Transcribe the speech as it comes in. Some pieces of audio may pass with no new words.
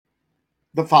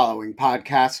The following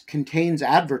podcast contains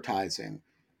advertising.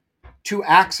 To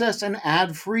access an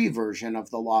ad-free version of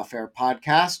the Lawfare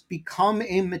podcast, become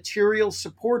a material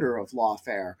supporter of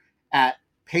Lawfare at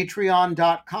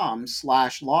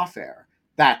patreon.com/lawfare.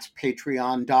 That's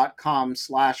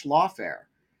patreon.com/lawfare.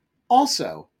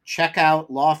 Also, check out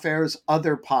Lawfare's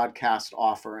other podcast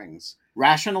offerings: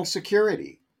 Rational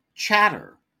Security,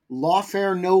 Chatter,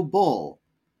 Lawfare No Bull,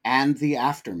 and The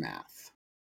Aftermath.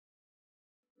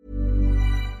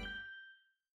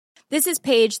 This is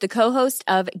Paige, the co-host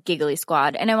of Giggly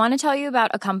Squad, and I want to tell you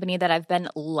about a company that I've been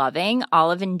loving,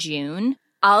 Olive & June.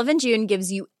 Olive & June gives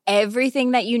you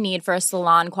everything that you need for a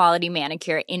salon-quality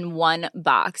manicure in one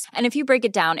box. And if you break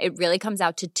it down, it really comes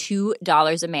out to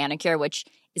 $2 a manicure, which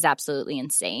is absolutely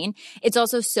insane. It's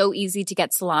also so easy to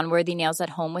get salon-worthy nails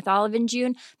at home with Olive &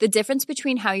 June. The difference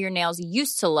between how your nails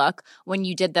used to look when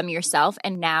you did them yourself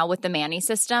and now with the Mani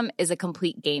system is a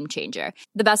complete game changer.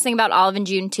 The best thing about Olive &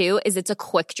 June, too, is it's a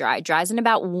quick dry. Dries in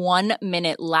about 1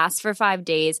 minute, lasts for 5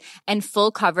 days, and full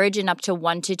coverage in up to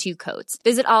 1 to 2 coats.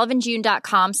 Visit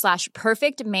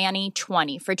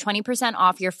oliveandjune.com/perfectmani20 for 20%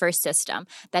 off your first system.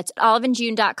 That's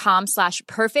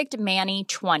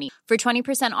oliveandjune.com/perfectmani20 for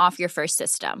 20% off your first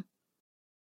system.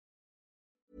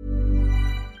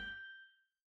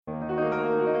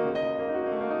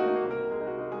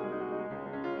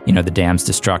 You know, the dam's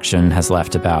destruction has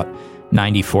left about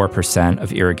 94%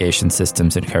 of irrigation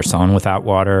systems in Kherson without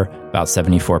water, about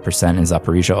 74% in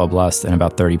Zaporizhia Oblast, and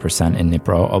about 30% in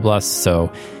Dnipro Oblast.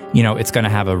 So, you know, it's going to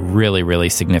have a really, really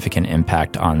significant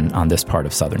impact on this part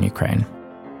of southern Ukraine.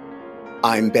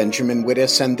 I'm Benjamin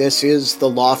Wittes, and this is the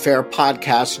Lawfare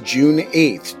Podcast, June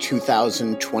 8th,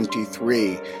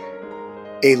 2023.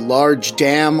 A large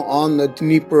dam on the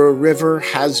Dnieper River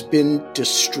has been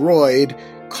destroyed,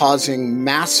 causing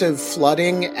massive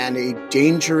flooding and a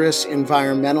dangerous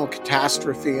environmental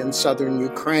catastrophe in southern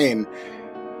Ukraine.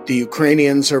 The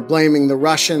Ukrainians are blaming the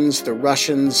Russians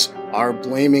are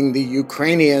blaming the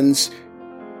Ukrainians.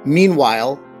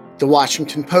 Meanwhile, The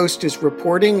Washington Post is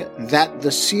reporting that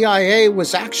the CIA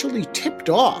was actually tipped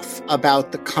off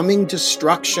about the coming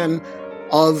destruction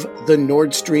of the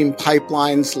Nord Stream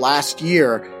pipelines last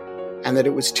year, and that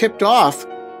it was tipped off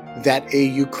that a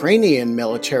Ukrainian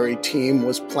military team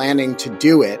was planning to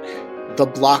do it. The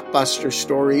blockbuster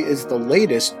story is the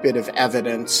latest bit of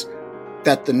evidence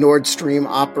that the Nord Stream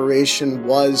operation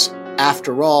was,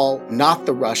 after all, not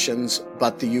the Russians,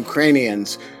 but the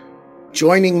Ukrainians.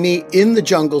 Joining me in the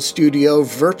Jungle Studio,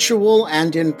 virtual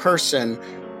and in person,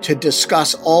 to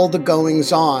discuss all the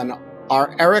goings-on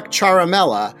are Eric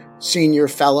Ciaramella, Senior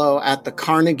Fellow at the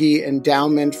Carnegie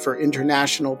Endowment for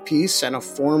International Peace and a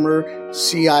former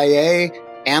CIA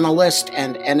analyst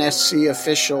and NSC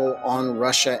official on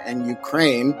Russia and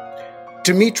Ukraine,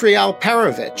 Dmitry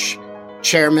Alperovitch,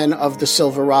 Chairman of the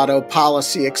Silverado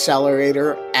Policy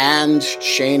Accelerator, and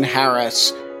Shane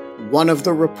Harris, one of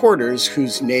the reporters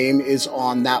whose name is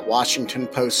on that Washington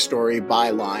Post story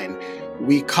byline.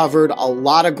 We covered a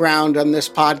lot of ground on this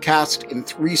podcast in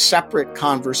 3 separate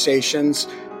conversations.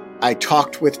 I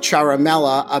talked with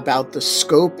Ciaramella about the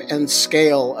scope and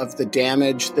scale of the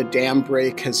damage the dam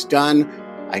break has done.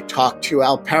 I talked to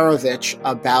Alperovitch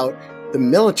about the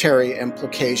military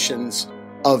implications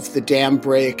of the dam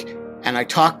break. And I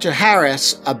talked to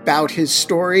Harris about his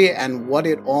story and what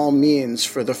it all means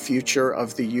for the future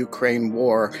of the Ukraine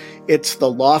war. It's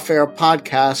the Lawfare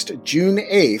Podcast, June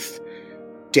 8th,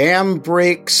 Dam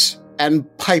Breaks and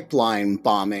Pipeline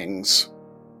Bombings.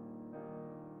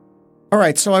 All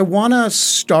right, so I want to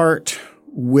start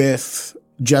with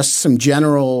just some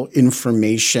general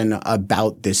information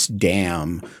about this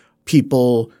dam.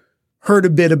 People heard a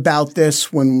bit about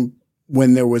this when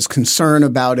there was concern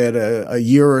about it a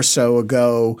year or so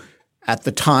ago. At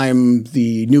the time,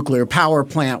 the nuclear power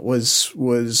plant was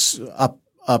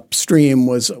upstream,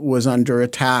 was under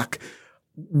attack.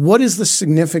 What is the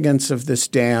significance of this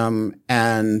dam,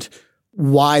 and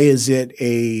why is it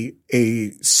a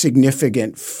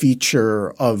significant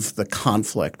feature of the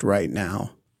conflict right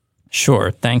now?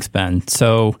 Sure. Thanks, Ben.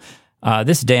 So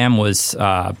this dam was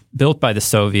built by the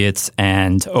Soviets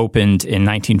and opened in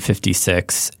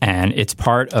 1956, and it's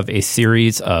part of a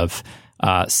series of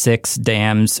 6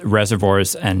 dams,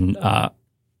 reservoirs, and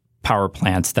power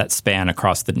plants that span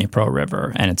across the Dnipro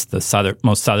River, and it's the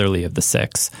most southerly of the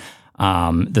 6.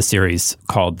 The series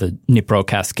called the Dnipro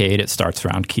Cascade. It starts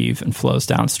around Kyiv and flows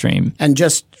downstream. And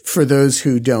just for those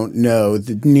who don't know,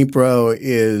 the Dnipro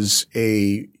is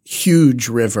a huge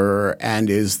river and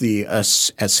is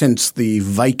since the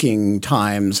Viking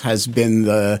times has been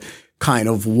the kind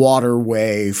of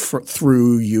waterway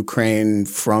through Ukraine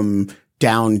from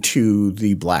down to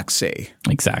the Black Sea.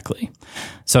 Exactly.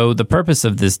 So the purpose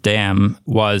of this dam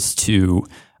was to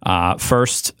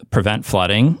first prevent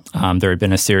flooding. There had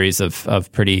been a series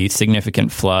of pretty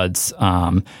significant floods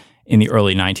in the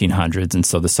early 1900s, and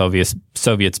so the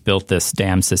Soviets built this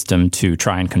dam system to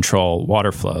try and control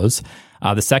water flows.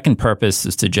 The second purpose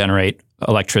is to generate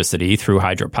electricity through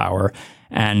hydropower.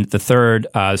 And the third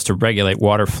is to regulate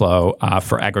water flow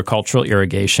for agricultural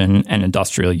irrigation and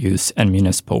industrial use and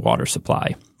municipal water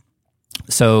supply.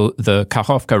 So the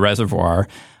Kakhovka Reservoir,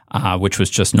 which was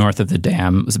just north of the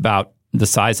dam, was about the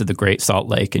size of the Great Salt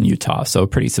Lake in Utah, so a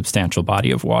pretty substantial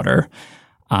body of water.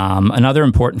 Another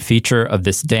important feature of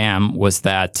this dam was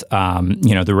that,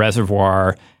 the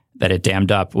reservoir that it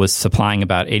dammed up was supplying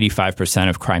about 85%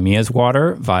 of Crimea's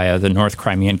water via the North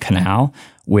Crimean Canal,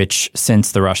 which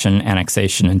since the Russian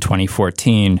annexation in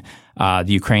 2014, the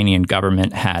Ukrainian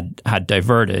government had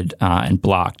diverted and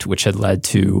blocked, which had led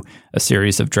to a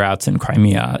series of droughts in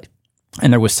Crimea.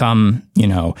 And there was some,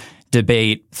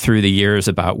 debate through the years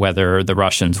about whether the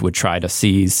Russians would try to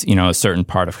seize, a certain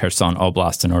part of Kherson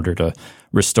Oblast in order to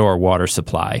restore water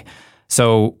supply.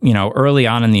 So, early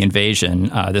on in the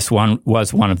invasion, this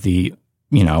was one of the,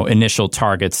 initial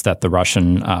targets that the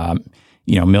Russian,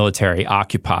 military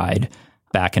occupied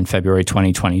back in February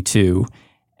 2022.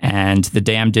 And the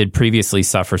dam did previously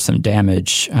suffer some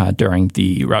damage during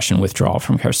the Russian withdrawal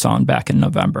from Kherson back in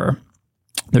November.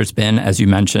 There's been, as you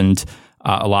mentioned,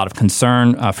 a lot of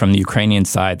concern from the Ukrainian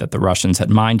side that the Russians had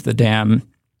mined the dam.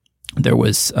 There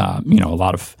was, a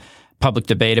lot of public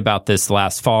debate about this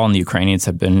last fall, and the Ukrainians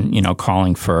have been,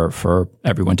 calling for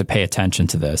everyone to pay attention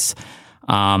to this.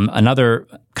 Another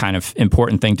kind of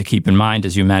important thing to keep in mind,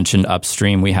 as you mentioned,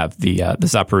 upstream, we have the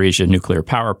Zaporizhzhia nuclear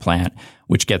power plant,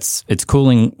 which gets its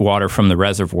cooling water from the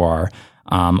reservoir.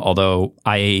 Although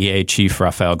IAEA chief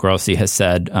Rafael Grossi has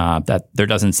said that there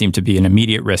doesn't seem to be an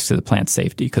immediate risk to the plant's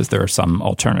safety because there are some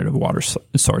alternative water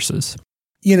sources.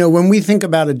 When we think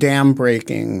about a dam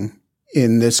breaking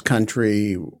in this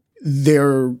country,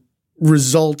 there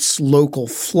results local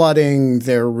flooding,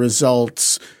 there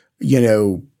results,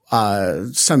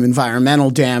 some environmental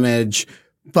damage,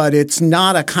 but it's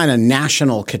not a kind of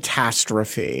national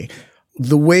catastrophe.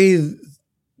 The way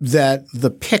that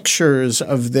the pictures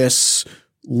of this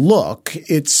look,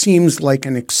 it seems like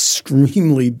an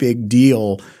extremely big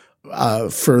deal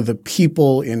for the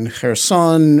people in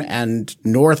Kherson and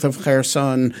north of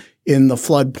Kherson in the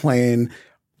floodplain.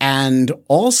 And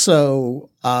also,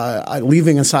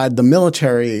 leaving aside the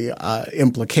military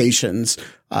implications,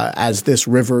 as this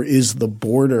river is the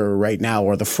border right now,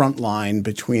 or the front line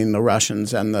between the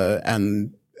Russians and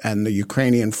the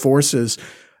Ukrainian forces,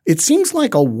 it seems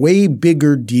like a way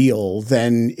bigger deal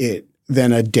than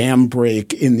a dam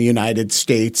break in the United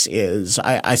States is.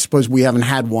 I suppose we haven't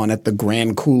had one at the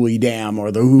Grand Coulee Dam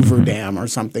or the Hoover Dam or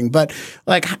something, but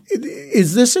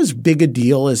is this as big a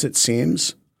deal as it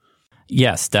seems?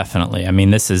 Yes, definitely. I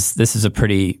mean, this is a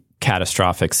pretty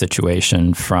catastrophic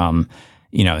situation from,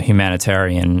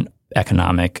 humanitarian,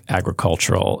 economic,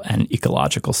 agricultural, and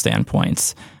ecological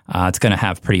standpoints. It's going to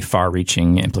have pretty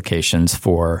far-reaching implications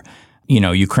for,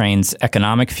 Ukraine's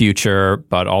economic future,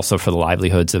 but also for the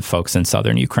livelihoods of folks in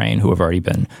southern Ukraine who have already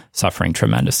been suffering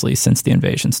tremendously since the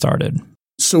invasion started.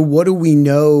 So what do we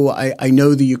know? I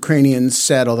know the Ukrainians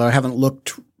said, although I haven't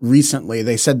looked recently,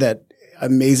 they said that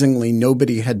amazingly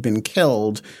nobody had been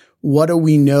killed. What do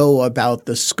we know about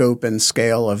the scope and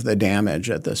scale of the damage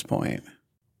at this point?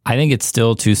 I think it's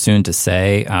still too soon to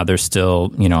say. There's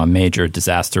still, a major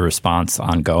disaster response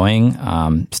ongoing,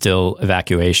 still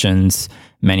evacuations,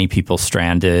 many people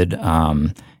stranded,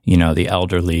 the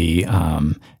elderly,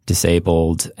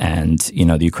 disabled, and,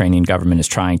 the Ukrainian government is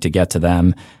trying to get to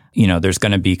them. There's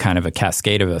going to be kind of a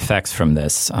cascade of effects from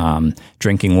this.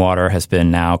 Drinking water has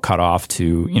been now cut off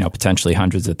to, potentially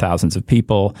hundreds of thousands of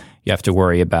people. You have to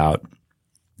worry about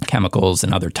chemicals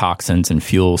and other toxins and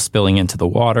fuel spilling into the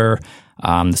water,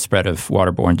 the spread of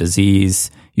waterborne disease.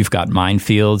 You've got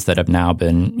minefields that have now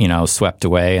been, swept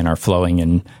away and are flowing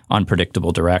in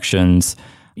unpredictable directions.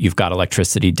 You've got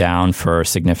electricity down for a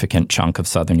significant chunk of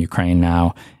southern Ukraine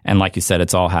now. And like you said,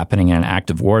 it's all happening in an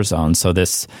active war zone. So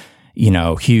this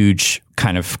huge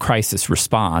kind of crisis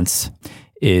response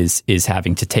is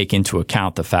having to take into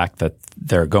account the fact that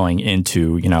they're going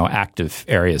into, active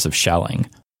areas of shelling.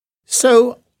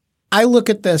 So I look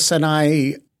at this and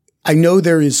I know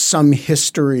there is some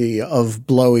history of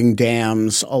blowing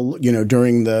dams,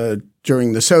 during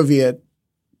the Soviet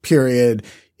period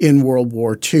in World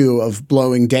War II, of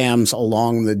blowing dams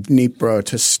along the Dnipro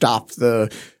to stop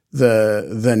the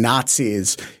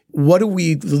Nazis.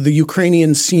 The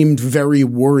Ukrainians seemed very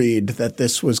worried that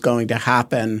this was going to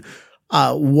happen.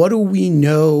 What do we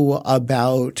know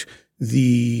about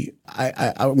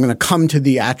I'm going to come to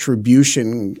the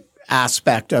attribution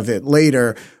aspect of it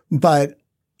later, but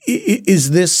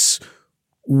is this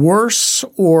worse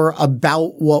or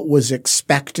about what was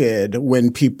expected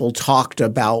when people talked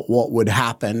about what would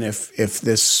happen if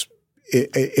this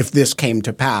came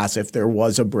to pass, if there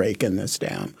was a break in this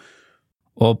dam?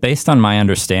 Well, based on my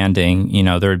understanding,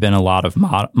 there had been a lot of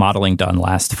modeling done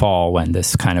last fall when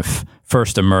this kind of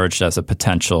first emerged as a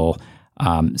potential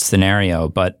scenario.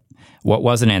 But what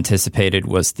wasn't anticipated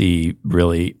was the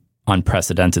really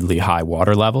unprecedentedly high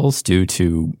water levels due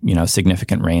to,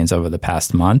 significant rains over the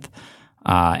past month.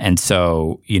 And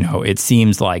so, it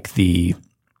seems like the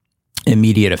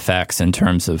immediate effects in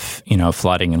terms of,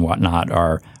 flooding and whatnot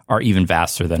are even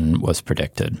vaster than was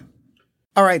predicted.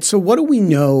 All right. So what do we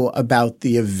know about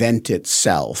the event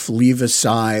itself? Leave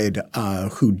aside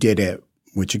who did it,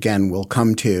 which again we'll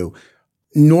come to.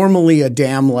 Normally, a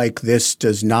dam like this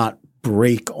does not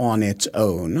break on its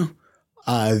own.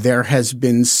 There has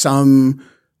been some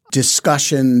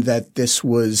discussion that this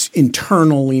was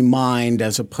internally mined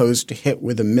as opposed to hit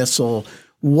with a missile.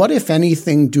 What, if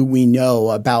anything, do we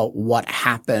know about what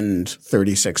happened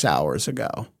 36 hours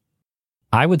ago?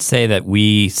 I would say that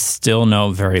we still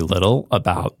know very little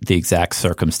about the exact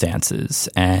circumstances.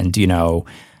 And,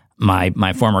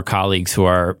 my former colleagues who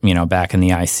are, back in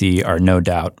the IC are no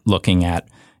doubt looking at,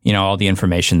 all the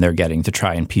information they're getting to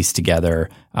try and piece together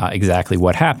exactly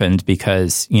what happened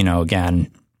because, again,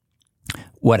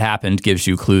 what happened gives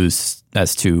you clues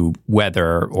as to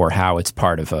whether or how it's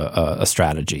part of a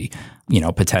strategy,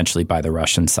 potentially by the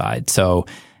Russian side. So,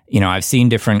 I've seen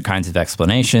different kinds of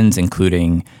explanations,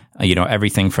 including,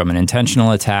 everything from an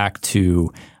intentional attack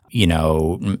to,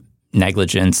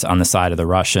 negligence on the side of the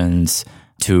Russians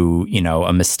to,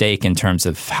 a mistake in terms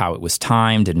of how it was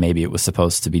timed and maybe it was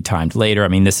supposed to be timed later. I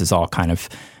mean, this is all kind of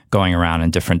going around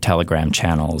in different Telegram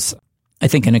channels. I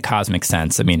think in a cosmic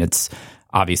sense, it's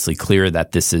obviously clear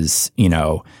that this is,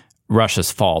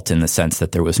 Russia's fault in the sense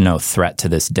that there was no threat to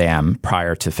this dam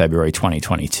prior to February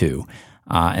 2022.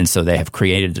 And so they have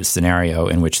created a scenario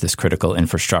in which this critical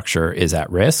infrastructure is at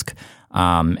risk.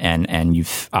 And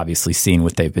you've obviously seen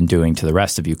what they've been doing to the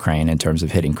rest of Ukraine in terms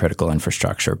of hitting critical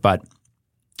infrastructure. But,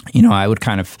 I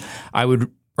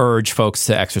would urge folks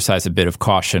to exercise a bit of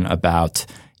caution about,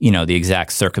 the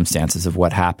exact circumstances of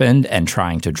what happened and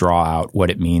trying to draw out what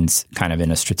it means kind of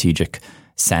in a strategic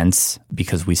sense,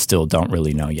 because we still don't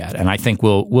really know yet. And I think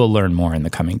we'll learn more in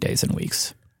the coming days and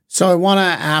weeks. So I want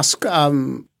to ask,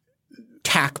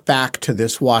 tack back to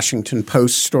this Washington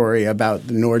Post story about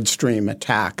the Nord Stream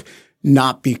attack,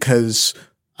 not because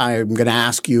I'm going to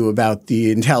ask you about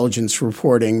the intelligence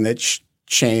reporting that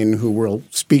Shane, who we'll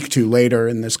speak to later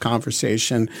in this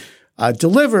conversation,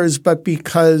 delivers, but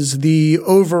because the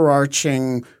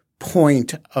overarching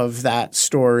point of that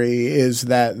story is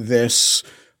that this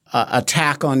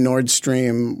attack on Nord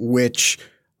Stream, which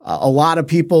a lot of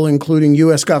people, including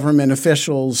U.S. government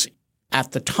officials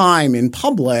at the time in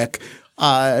public,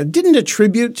 didn't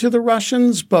attribute to the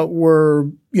Russians, but were,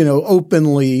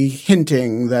 openly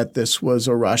hinting that this was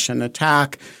a Russian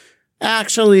attack.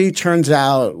 Actually, turns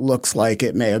out, looks like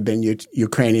it may have been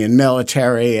Ukrainian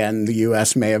military, and the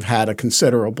U.S. may have had a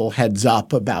considerable heads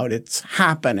up about its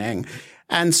happening.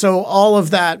 And so all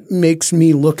of that makes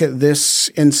me look at this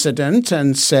incident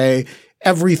and say,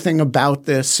 everything about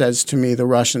this says to me the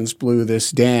Russians blew this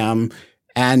dam,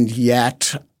 and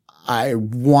yet I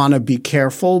want to be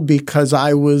careful because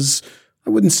I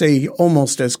wouldn't say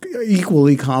almost as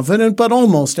equally confident, but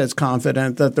almost as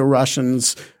confident that the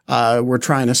Russians were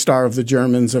trying to starve the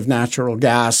Germans of natural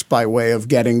gas by way of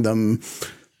getting them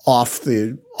off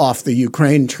the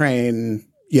Ukraine train,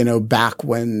 back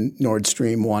when Nord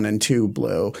Stream 1 and 2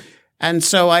 blew. And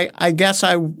so I guess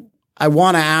I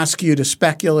want to ask you to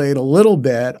speculate a little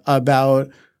bit about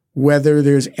whether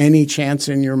there's any chance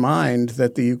in your mind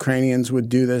that the Ukrainians would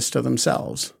do this to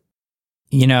themselves.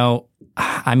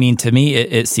 To me,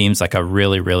 it seems like a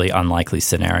really, really unlikely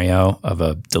scenario of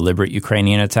a deliberate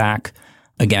Ukrainian attack.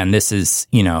 Again, this is,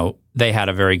 they had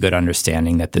a very good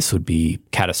understanding that this would be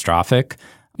catastrophic,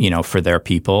 for their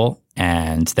people.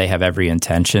 And they have every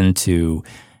intention to,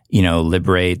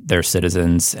 liberate their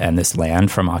citizens and this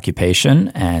land from occupation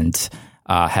and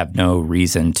have no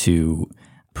reason to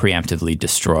preemptively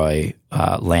destroy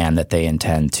land that they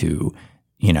intend to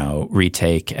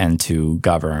retake and to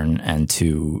govern and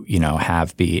to,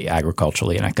 have be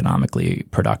agriculturally and economically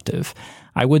productive.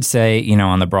 I would say,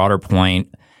 on the broader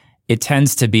point, it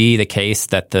tends to be the case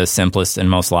that the simplest and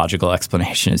most logical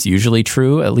explanation is usually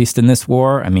true, at least in this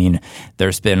war.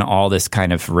 There's been all this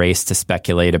kind of race to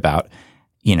speculate about,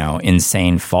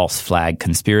 insane false flag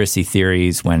conspiracy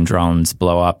theories when drones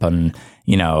blow up on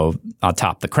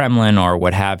atop the Kremlin or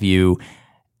what have you.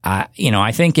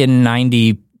 I think in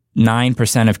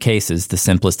 99% of cases, the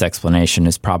simplest explanation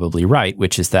is probably right,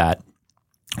 which is that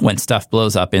when stuff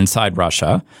blows up inside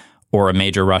Russia or a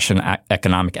major Russian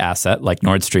economic asset like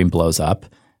Nord Stream blows up,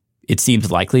 it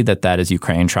seems likely that that is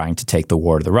Ukraine trying to take the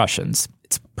war to the Russians.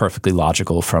 It's perfectly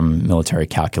logical from military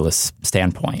calculus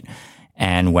standpoint.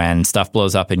 And when stuff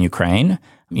blows up in Ukraine,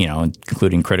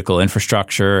 including critical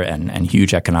infrastructure and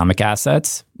huge economic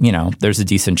assets, there's a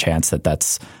decent chance that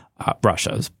that's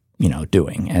Russia's,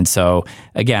 doing. And so,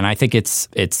 again, I think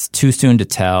it's too soon to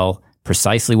tell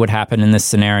precisely what happened in this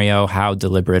scenario, how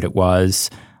deliberate it was.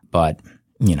 But,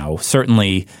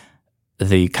 certainly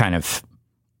the kind of,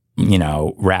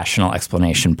 rational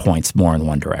explanation points more in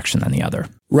one direction than the other.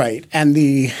 Right. And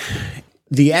the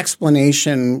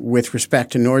explanation with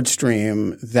respect to Nord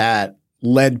Stream that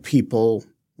led people,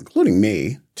 including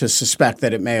me, to suspect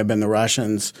that it may have been the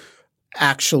Russians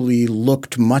actually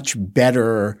looked much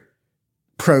better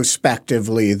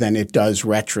prospectively than it does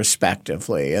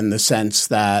retrospectively, in the sense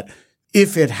that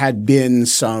if it had been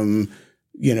some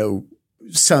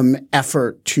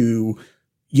effort to,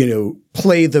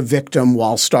 play the victim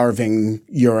while starving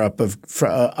Europe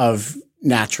of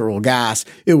natural gas,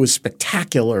 it was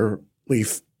spectacularly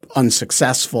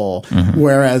unsuccessful. Mm-hmm.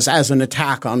 Whereas as an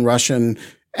attack on Russian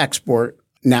export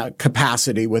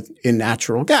capacity in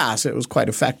natural gas, it was quite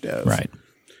effective. Right.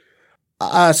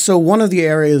 So one of the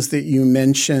areas that you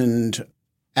mentioned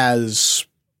as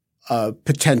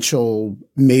potential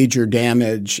major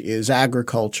damage is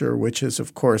agriculture, which is,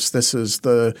 of course, this is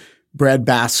the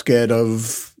breadbasket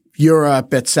of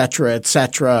Europe, et cetera, et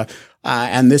cetera.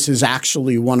 And this is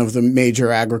actually one of the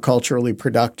major agriculturally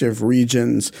productive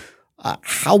regions.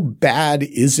 How bad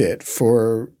is it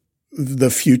for the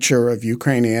future of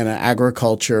Ukrainian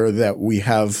agriculture that we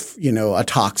have, a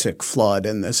toxic flood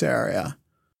in this area?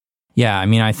 Yeah,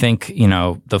 I think,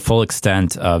 the full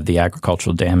extent of the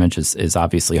agricultural damage is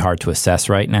obviously hard to assess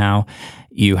right now.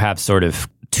 You have sort of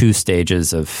two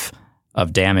stages of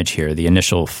damage here. The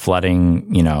initial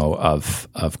flooding, of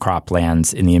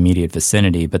croplands in the immediate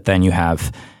vicinity, but then you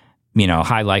have,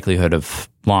 high likelihood of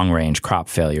long-range crop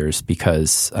failures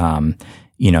because,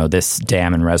 this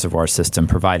dam and reservoir system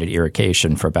provided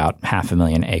irrigation for about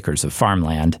 500,000 acres of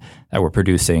farmland that were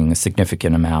producing a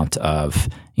significant amount of,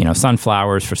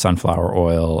 sunflowers for sunflower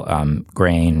oil,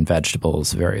 grain,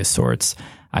 vegetables, various sorts.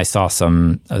 I saw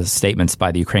some statements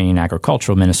by the Ukrainian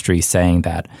Agricultural Ministry saying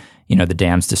that, the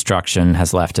dam's destruction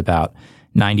has left about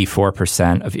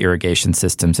 94% of irrigation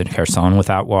systems in Kherson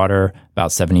without water, about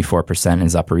 74% in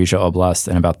Zaporizhia Oblast,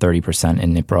 and about 30%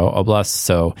 in Dnipro Oblast.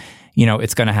 So,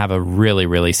 it's going to have a really,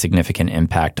 really significant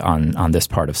impact on this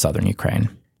part of southern Ukraine.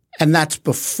 And that's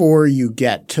before you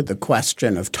get to the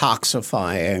question of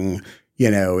toxifying,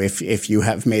 if you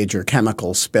have major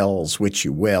chemical spills, which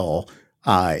you will,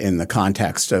 in the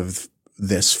context of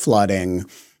this flooding.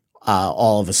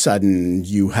 All of a sudden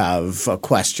you have a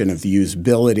question of the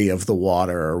usability of the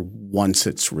water once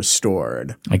it's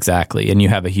restored. Exactly. And you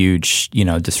have a huge,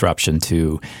 disruption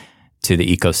to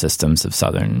the ecosystems of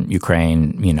southern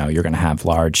Ukraine. You're going to have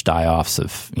large die-offs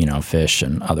of, fish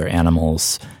and other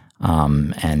animals.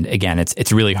 And again,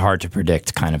 it's really hard to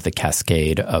predict kind of the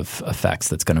cascade of effects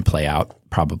that's going to play out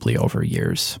probably over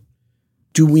years.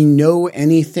 Do we know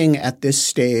anything at this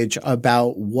stage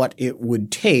about what it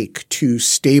would take to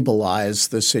stabilize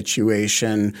the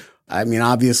situation?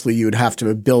 Obviously you'd have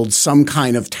to build some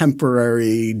kind of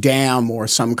temporary dam or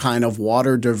some kind of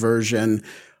water diversion.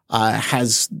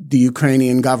 Has the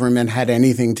Ukrainian government had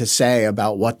anything to say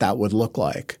about what that would look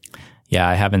like? Yeah,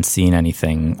 I haven't seen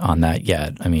anything on that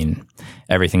yet.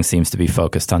 Everything seems to be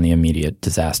focused on the immediate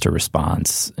disaster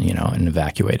response, and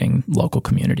evacuating local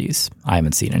communities. I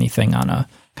haven't seen anything on a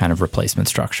kind of replacement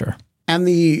structure. And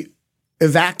the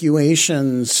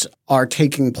evacuations are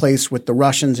taking place with the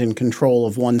Russians in control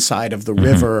of one side of the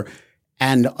river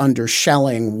and under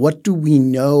shelling. What do we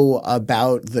know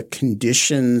about the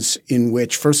conditions in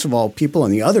which, first of all, people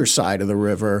on the other side of the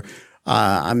river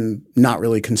I'm not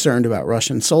really concerned about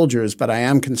Russian soldiers, but I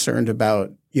am concerned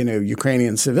about,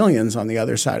 Ukrainian civilians on the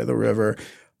other side of the river.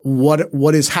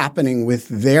 What is happening with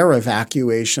their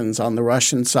evacuations on the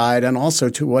Russian side, and also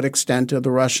to what extent are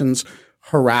the Russians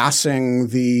harassing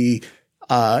the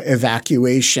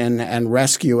evacuation and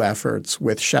rescue efforts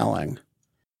with shelling?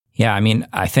 Yeah,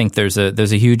 I think there's a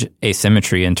huge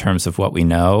asymmetry in terms of what we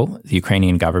know. The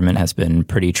Ukrainian government has been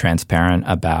pretty transparent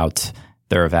about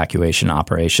their evacuation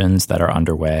operations that are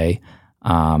underway,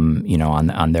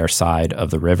 on their side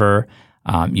of the river.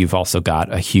 You've also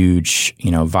got a huge,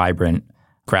 vibrant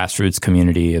grassroots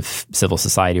community of civil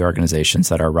society organizations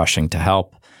that are rushing to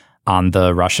help. On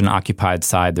the Russian-occupied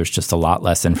side, there's just a lot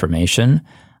less information,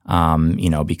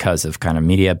 because of kind of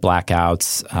media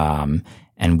blackouts,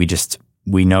 and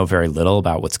we know very little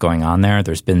about what's going on there.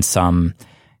 There's been some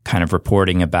kind of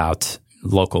reporting about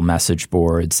local message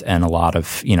boards and a lot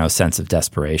of, sense of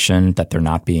desperation that they're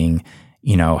not being,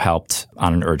 helped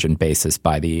on an urgent basis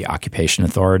by the occupation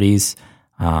authorities.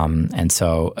 And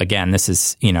so, again, this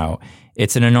is,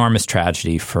 it's an enormous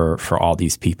tragedy for all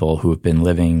these people who have been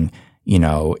living,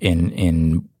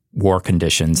 in war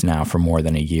conditions now for more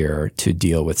than a year to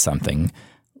deal with something,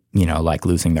 like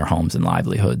losing their homes and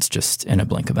livelihoods just in a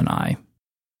blink of an eye.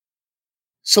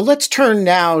 So let's turn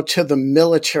now to the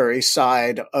military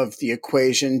side of the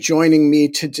equation. Joining me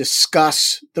to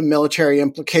discuss the military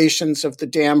implications of the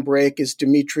dam break is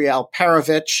Dmitry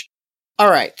Alperovitch. All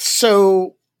right,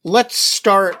 so let's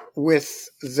start with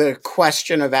the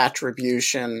question of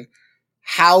attribution.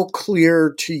 How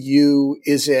clear to you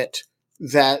is it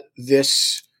that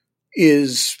this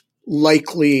is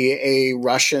likely a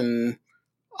Russian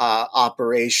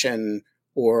operation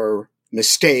or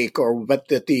mistake, but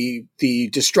that the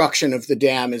destruction of the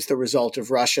dam is the result of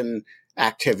Russian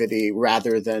activity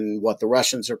rather than what the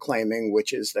Russians are claiming,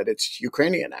 which is that it's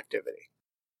Ukrainian activity?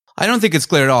 I don't think it's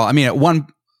clear at all. I mean, at one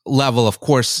level, of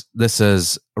course, this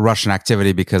is Russian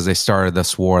activity because they started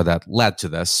this war that led to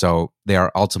this. So they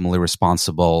are ultimately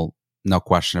responsible, no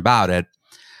question about it.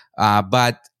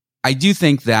 But I do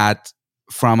think that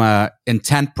from a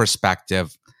intent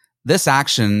perspective, this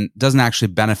action doesn't actually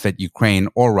benefit Ukraine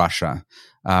or Russia.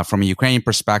 From a Ukrainian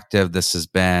perspective, this has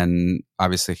been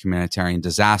obviously a humanitarian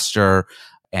disaster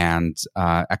and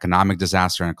economic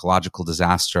disaster and ecological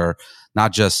disaster,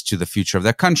 not just to the future of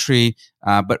their country,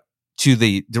 but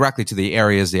directly to the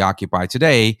areas they occupy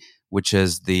today, which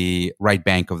is the right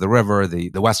bank of the river, the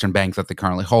western bank that they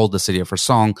currently hold, the city of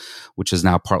Kherson, which is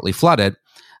now partly flooded.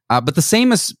 But the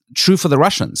same is true for the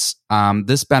Russians.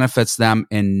 This benefits them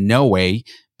in no way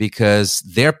because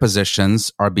their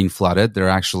positions are being flooded. They're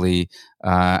actually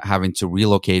having to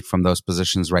relocate from those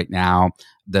positions right now.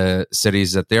 The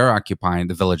cities that they're occupying,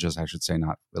 the villages, I should say,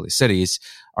 not really cities,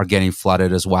 are getting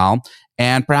flooded as well.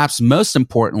 And perhaps most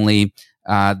importantly,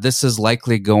 this is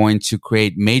likely going to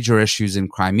create major issues in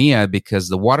Crimea because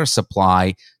the water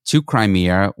supply to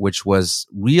Crimea, which was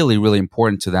really, really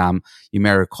important to them, you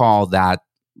may recall that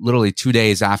literally 2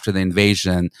 days after the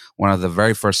invasion, one of the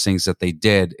very first things that they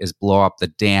did is blow up the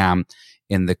dam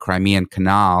in the Crimean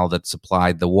Canal that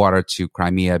supplied the water to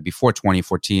Crimea before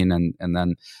 2014. And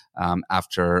then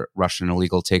after Russian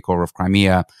illegal takeover of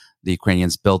Crimea, the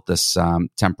Ukrainians built this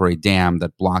temporary dam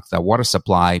that blocked that water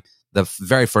supply. The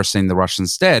very first thing the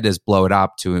Russians did is blow it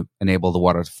up to enable the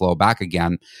water to flow back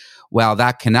again. Well,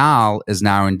 that canal is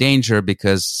now in danger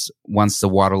because once the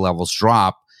water levels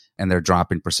drop, and they're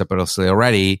dropping precipitously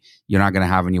already, you're not going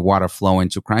to have any water flow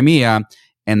into Crimea.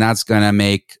 And that's going to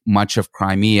make much of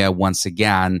Crimea, once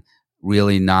again,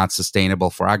 really not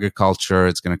sustainable for agriculture.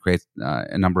 It's going to create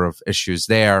a number of issues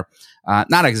there.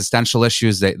 Not existential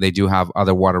issues. They do have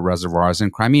other water reservoirs in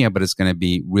Crimea, but it's going to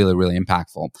be really, really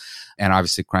impactful. And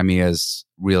obviously, Crimea is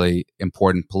really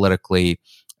important politically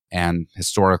and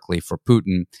historically for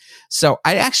Putin. So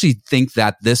I actually think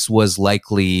that this was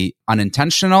likely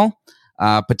unintentional.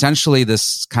 Potentially,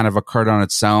 this kind of occurred on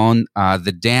its own.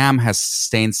 The dam has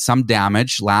sustained some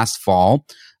damage last fall.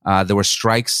 There were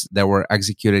strikes that were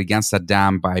executed against that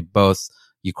dam by both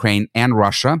Ukraine and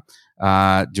Russia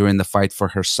during the fight for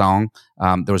Kherson.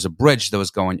 There was a bridge that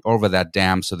was going over that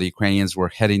dam, so the Ukrainians were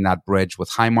hitting that bridge with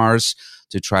HIMARS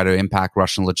to try to impact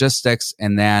Russian logistics.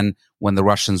 And then when the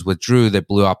Russians withdrew, they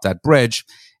blew up that bridge.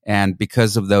 And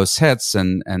because of those hits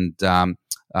and the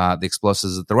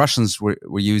explosives that the Russians were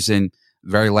using,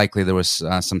 very likely there was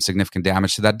some significant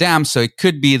damage to that dam. So it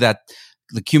could be that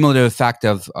the cumulative effect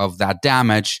of that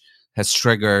damage has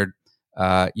triggered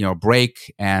a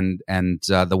break, and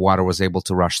the water was able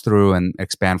to rush through and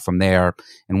expand from there.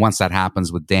 And once that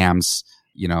happens with dams,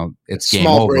 it's game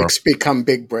over. Small breaks become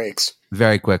big breaks.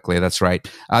 Very quickly, that's right.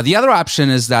 The other option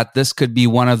is that this could be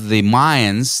one of the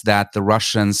mines that the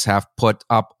Russians have put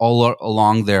up all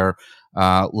along their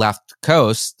left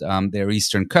coast, their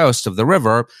eastern coast of the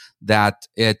river, that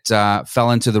it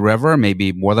fell into the river,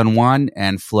 maybe more than one,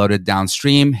 and floated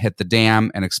downstream, hit the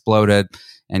dam, and exploded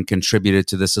and contributed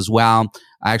to this as well.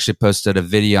 I actually posted a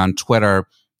video on Twitter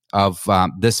of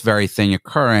this very thing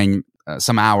occurring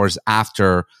some hours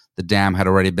after the dam had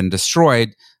already been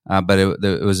destroyed. But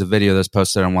it was a video that's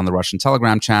posted on one of the Russian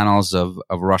Telegram channels of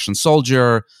a Russian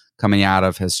soldier coming out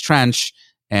of his trench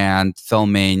and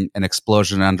filming an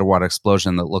explosion, an underwater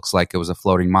explosion that looks like it was a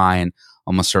floating mine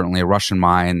almost certainly a Russian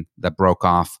mine that broke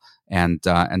off and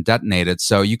detonated.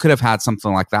 So you could have had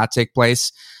something like that take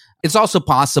place. It's also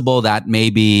possible that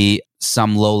maybe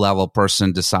some low-level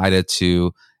person decided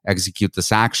to execute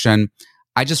this action.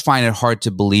 I just find it hard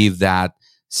to believe that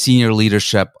senior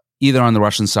leadership, either on the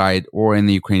Russian side or in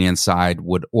the Ukrainian side,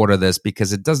 would order this,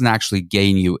 because it doesn't actually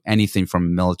gain you anything from a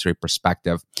military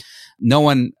perspective. No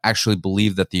one actually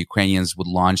believed that the Ukrainians would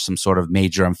launch some sort of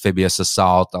major amphibious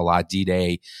assault a la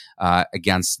D-Day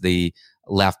against the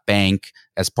left bank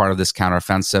as part of this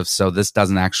counteroffensive. So this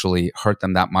doesn't actually hurt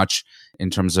them that much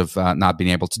in terms of not being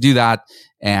able to do that.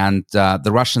 And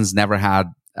the Russians never had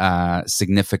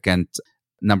significant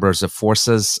numbers of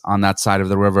forces on that side of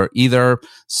the river either.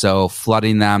 So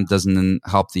flooding them doesn't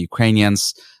help the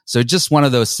Ukrainians. So just one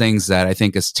of those things that I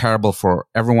think is terrible for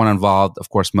everyone involved. Of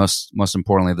course, most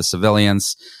importantly, the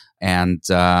civilians, and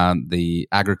the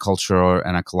agricultural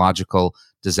and ecological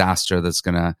disaster that's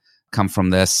going to come from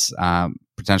this,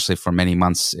 potentially for many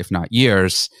months, if not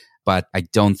years. But I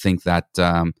don't think that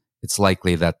it's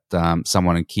likely that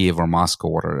someone in Kyiv or Moscow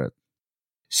ordered it.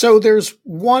 So there's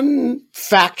one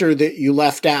factor that you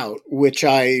left out, which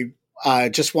I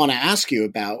just want to ask you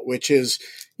about, which is,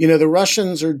 the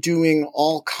Russians are doing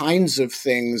all kinds of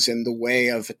things in the way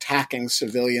of attacking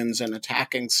civilians and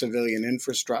attacking civilian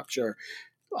infrastructure,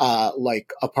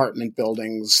 like apartment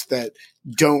buildings that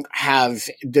don't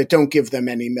give them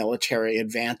any military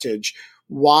advantage.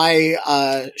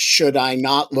 Why should I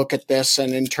not look at this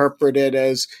and interpret it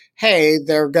as, hey,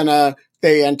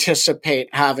 they anticipate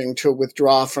having to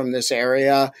withdraw from this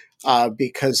area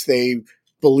because they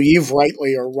believe,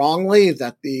 rightly or wrongly,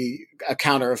 that the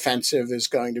counteroffensive is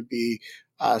going to be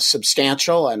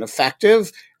substantial and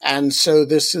effective. And so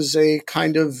this is a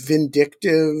kind of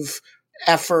vindictive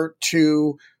effort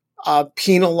to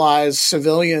penalize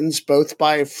civilians, both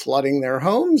by flooding their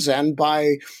homes and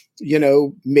by,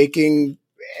 making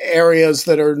areas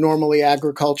that are normally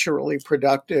agriculturally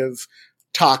productive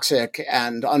toxic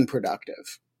and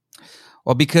unproductive.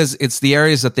 Well, because it's the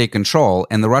areas that they control.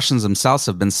 And the Russians themselves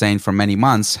have been saying for many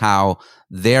months how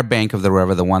their bank of the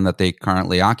river, the one that they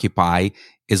currently occupy,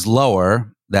 is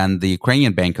lower than the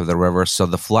Ukrainian bank of the river. So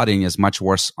the flooding is much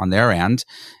worse on their end.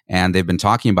 And they've been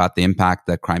talking about the impact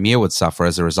that Crimea would suffer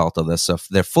as a result of this. So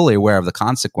they're fully aware of the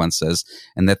consequences,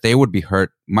 and that they would be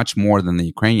hurt much more than the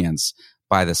Ukrainians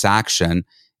by this action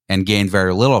and gain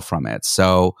very little from it.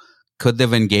 So could they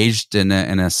have engaged in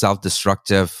a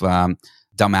self-destructive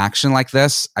dumb action like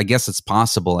this? I guess it's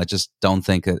possible. I just don't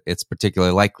think it's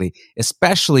particularly likely,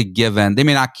 especially given they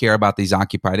may not care about these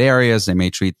occupied areas. They may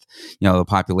treat, the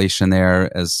population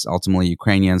there as ultimately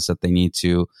Ukrainians that they need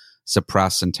to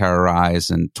suppress and terrorize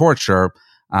and torture.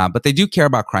 But they do care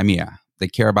about Crimea. They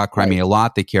care about Crimea a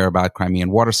lot. They care about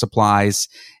Crimean water supplies.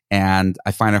 And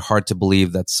I find it hard to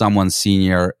believe that someone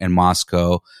senior in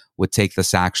Moscow would take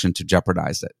this action to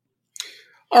jeopardize it.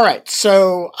 All right.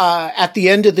 So at the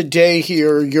end of the day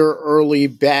here, your early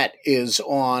bet is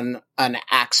on an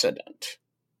accident.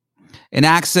 An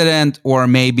accident, or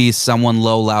maybe someone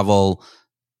low level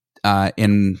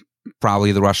in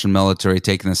probably the Russian military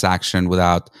taking this action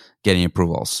without getting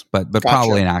approvals, but gotcha.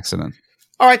 Probably an accident.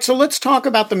 All right. So let's talk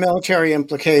about the military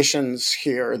implications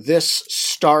here. This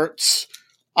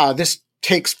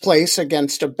takes place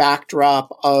against a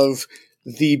backdrop of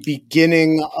the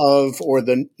beginning of, or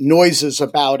the noises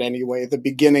about anyway, the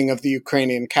beginning of the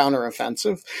Ukrainian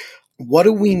counteroffensive. What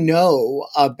do we know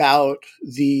about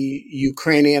the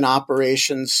Ukrainian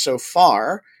operations so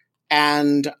far?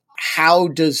 And how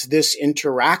does this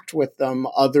interact with them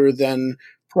other than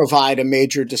provide a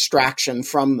major distraction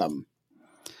from them?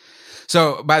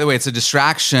 So, by the way, it's a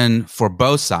distraction for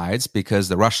both sides, because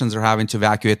the Russians are having to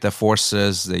evacuate their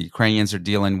forces. The Ukrainians are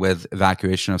dealing with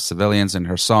evacuation of civilians in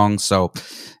Kherson. So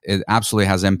it absolutely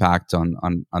has impact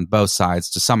on both sides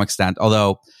to some extent.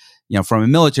 Although, from a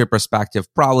military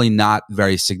perspective, probably not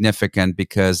very significant,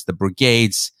 because the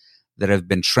brigades that have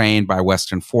been trained by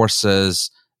Western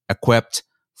forces, equipped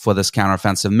for this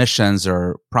counteroffensive missions,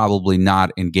 are probably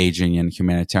not engaging in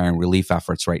humanitarian relief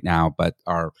efforts right now, but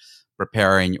are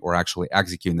preparing or actually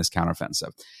executing this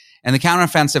counteroffensive. And the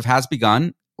counteroffensive has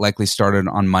begun, likely started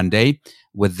on Monday,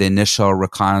 with the initial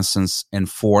reconnaissance and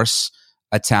force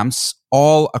attempts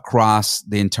all across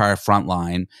the entire front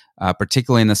line,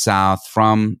 particularly in the south,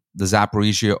 from the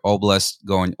Zaporizhia Oblast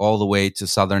going all the way to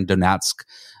southern Donetsk,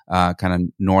 kind of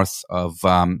north of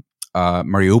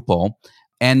Mariupol.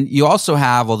 And you also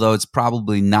have, although it's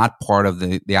probably not part of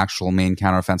the actual main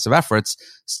counteroffensive efforts,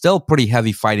 still pretty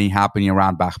heavy fighting happening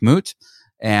around Bakhmut.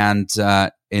 And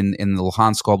in the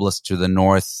Luhansk Oblast to the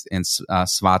north in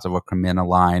Svatovo-Kreminna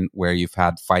line, where you've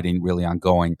had fighting really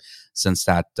ongoing since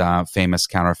that famous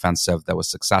counteroffensive that was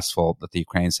successful that the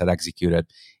Ukrainians had executed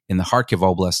in the Kharkiv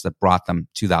Oblast that brought them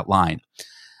to that line.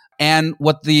 And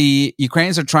what the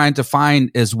Ukrainians are trying to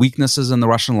find is weaknesses in the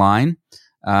Russian line.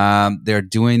 They're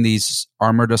doing these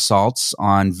armored assaults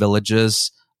on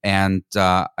villages and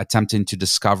attempting to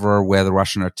discover where the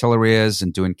Russian artillery is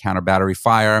and doing counter-battery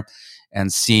fire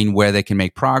and seeing where they can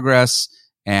make progress.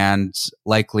 And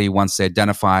likely once they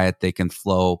identify it, they can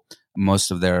flow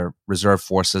most of their reserve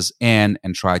forces in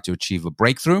and try to achieve a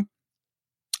breakthrough.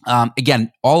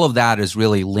 Again, all of that is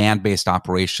really land-based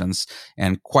operations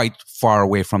and quite far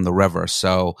away from the river.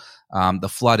 So the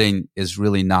flooding is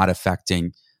really not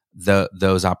affecting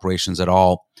those operations at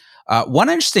all. One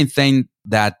interesting thing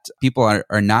that people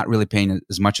are not really paying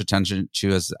as much attention to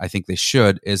as I think they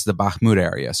should is the Bakhmut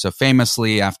area. So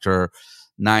famously, after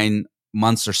 9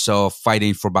 months or so of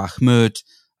fighting for Bakhmut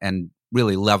and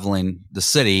really leveling the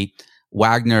city,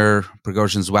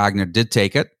 Prigozhin's Wagner did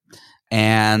take it.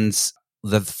 And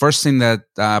the first thing that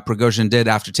Prigozhin did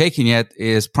after taking it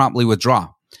is promptly withdraw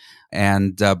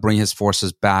and bring his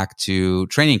forces back to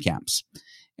training camps.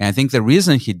 And I think the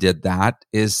reason he did that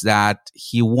is that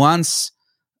he wants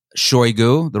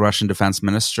Shoigu, the Russian defense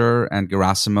minister, and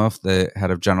Gerasimov, the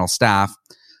head of general staff,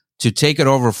 to take it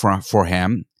over for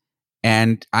him.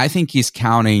 And I think he's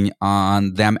counting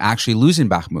on them actually losing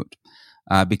Bakhmut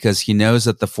because he knows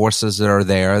that the forces that are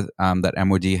there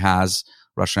that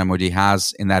Russian MOD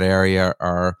has in that area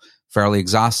are fairly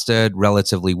exhausted,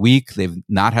 relatively weak. They've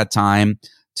not had time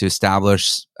to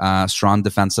establish strong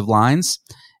defensive lines.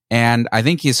 And I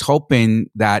think he's hoping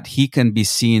that he can be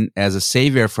seen as a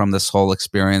savior from this whole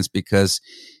experience because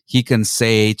he can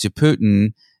say to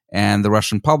Putin and the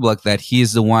Russian public that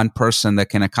he's the one person that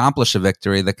can accomplish a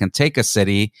victory, that can take a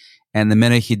city. And the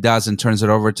minute he does and turns it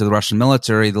over to the Russian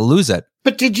military, they'll lose it.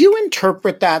 But did you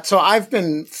interpret that? So I've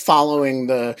been following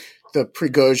the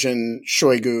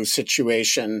Prigozhin-Shoigu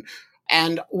situation.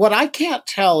 And what I can't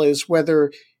tell is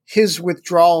whether his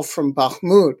withdrawal from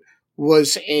Bakhmut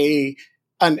was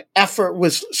an effort,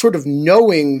 was sort of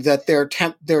knowing that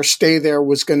their stay there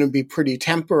was going to be pretty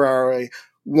temporary,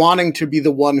 wanting to be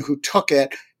the one who took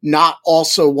it, not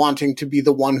also wanting to be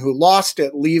the one who lost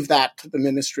it, leave that to the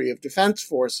Ministry of Defense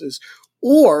Forces,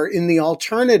 or in the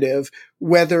alternative,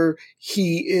 whether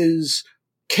he is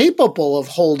capable of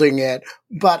holding it,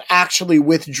 but actually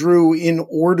withdrew in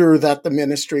order that the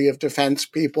Ministry of Defense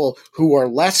people who are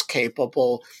less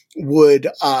capable would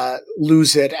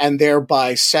lose it and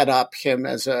thereby set up him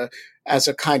as a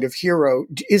kind of hero.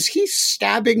 Is he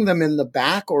stabbing them in the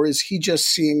back, or is he just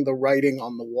seeing the writing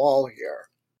on the wall here?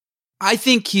 I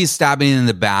think he's stabbing in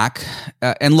the back.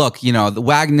 And look, the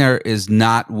Wagner is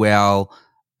not well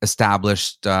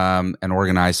established and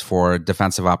organized for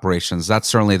defensive operations. That's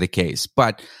certainly the case.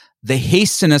 But the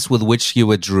hastiness with which he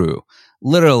withdrew,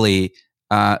 literally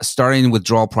starting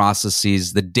withdrawal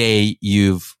processes the day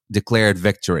you've declared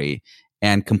victory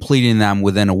and completing them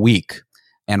within a week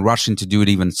and rushing to do it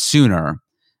even sooner,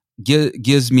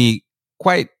 gives me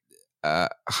quite a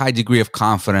high degree of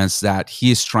confidence that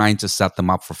he is trying to set them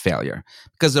up for failure.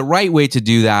 Because the right way to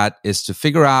do that is to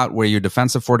figure out where your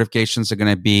defensive fortifications are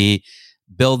going to be,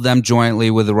 build them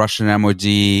jointly with the Russian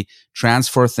MOD,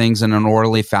 transfer things in an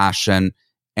orderly fashion,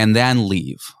 and then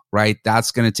leave, right?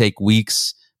 That's going to take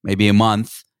weeks, maybe a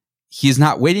month. He's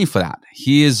not waiting for that.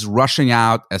 He is rushing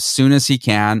out as soon as he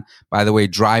can, by the way,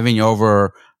 driving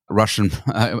over Russian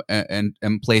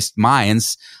and placed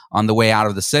mines on the way out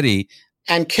of the city.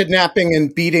 And kidnapping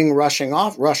and beating Russian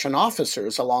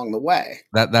officers along the way.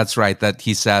 That's right. That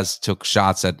he says took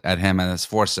shots at him and his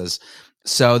forces.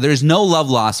 So there's no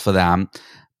love lost for them.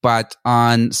 But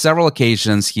on several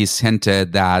occasions, he's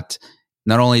hinted that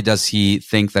not only does he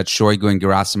think that Shoigu and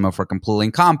Gerasimov are completely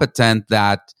incompetent,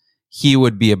 that he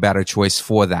would be a better choice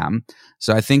for them.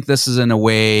 So I think this is in a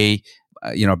way,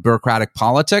 bureaucratic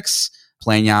politics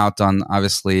playing out on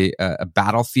obviously a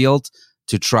battlefield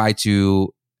to try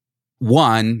to,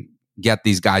 one, get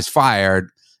these guys fired,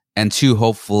 and two,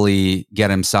 hopefully get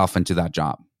himself into that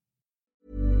job.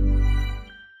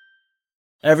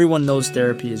 Everyone knows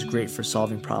therapy is great for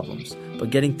solving problems, but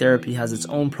getting therapy has its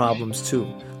own problems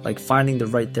too, like finding the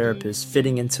right therapist,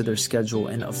 fitting into their schedule,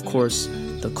 and of course,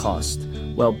 the cost.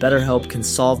 Well, BetterHelp can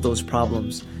solve those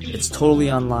problems. It's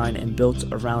totally online and built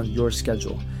around your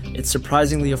schedule. It's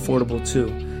surprisingly affordable too.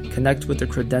 Connect with a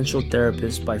credentialed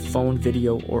therapist by phone,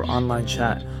 video, or online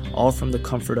chat, all from the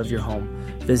comfort of your home.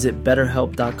 Visit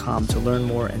BetterHelp.com to learn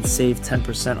more and save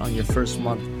 10% on your first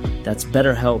month. That's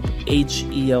BetterHelp,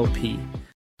 H-E-L-P.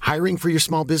 Hiring for your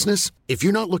small business? If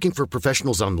you're not looking for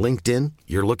professionals on LinkedIn,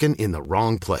 you're looking in the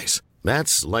wrong place.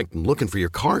 That's like looking for your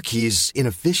car keys in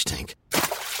a fish tank.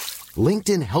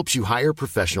 LinkedIn helps you hire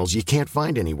professionals you can't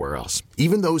find anywhere else,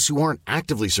 even those who aren't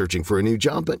actively searching for a new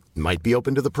job but might be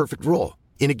open to the perfect role.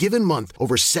 In a given month,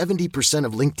 over 70%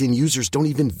 of LinkedIn users don't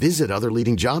even visit other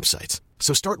leading job sites.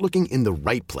 So start looking in the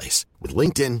right place. With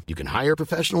LinkedIn, you can hire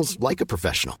professionals like a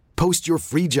professional. Post your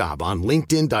free job on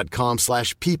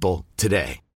linkedin.com/people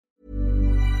today.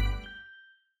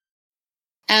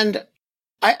 And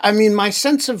I mean, my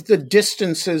sense of the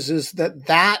distances is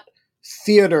that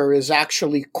theater is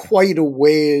actually quite a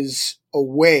ways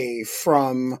away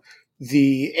from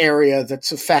the area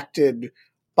that's affected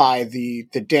by the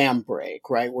dam break,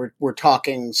 right? We're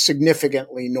talking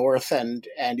significantly north and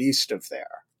east of there.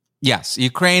 Yes,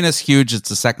 Ukraine is huge. It's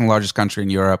the second largest country in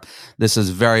Europe. This is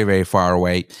very, very far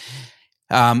away.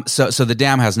 So the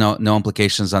dam has no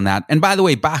implications on that. And by the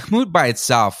way, Bakhmut by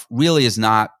itself really is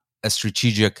not a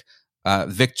strategic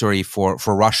victory for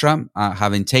Russia.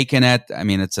 Having taken it, I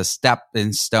mean, it's a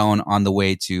stepping stone on the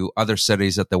way to other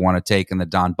cities that they want to take in the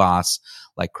Donbass,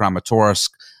 like Kramatorsk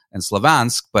and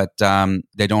Slavansk, but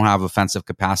they don't have offensive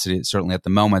capacity, certainly at the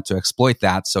moment, to exploit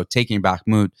that. So taking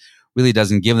Bakhmut really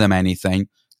doesn't give them anything.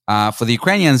 For the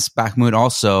Ukrainians, Bakhmut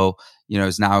also,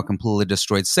 is now a completely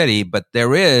destroyed city, but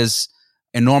there is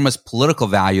enormous political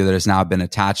value that has now been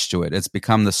attached to it. It's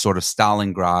become the sort of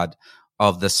Stalingrad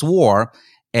of this war.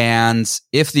 And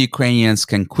if the Ukrainians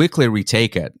can quickly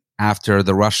retake it after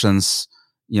the Russians,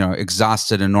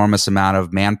 exhausted enormous amount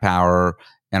of manpower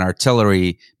and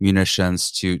artillery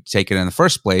munitions to take it in the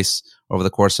first place over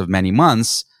the course of many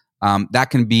months,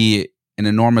 that can be an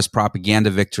enormous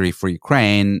propaganda victory for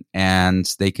Ukraine. And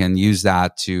they can use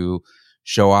that to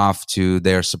show off to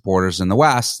their supporters in the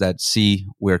West that, see,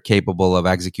 we're capable of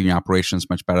executing operations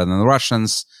much better than the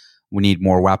Russians. We need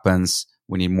more weapons.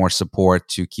 We need more support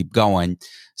to keep going.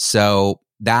 So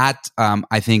that,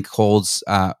 I think, holds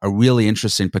a really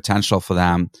interesting potential for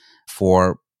them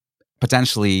for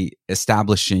potentially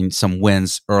establishing some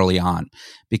wins early on.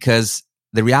 Because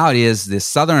the reality is the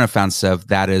southern offensive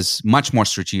that is much more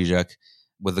strategic,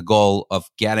 with the goal of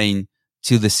getting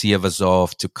to the Sea of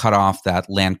Azov to cut off that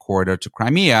land corridor to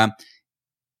Crimea,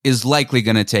 is likely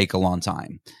going to take a long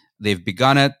time. They've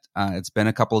begun it. It's been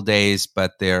a couple of days,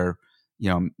 but they're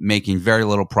making very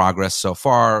little progress so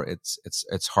far.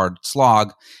 It's hard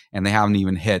slog, and they haven't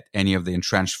even hit any of the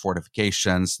entrenched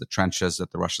fortifications, the trenches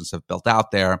that the Russians have built out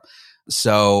there.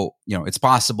 So, it's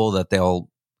possible that they'll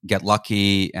get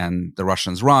lucky and the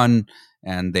Russians run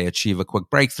and they achieve a quick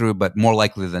breakthrough, but more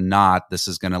likely than not, this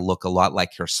is going to look a lot like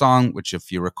Kherson, which,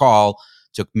 if you recall,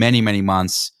 took many, many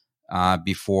months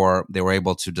before they were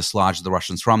able to dislodge the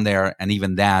Russians from there. And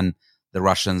even then, the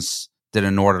Russians did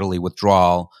an orderly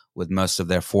withdrawal with most of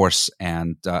their force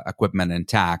and equipment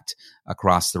intact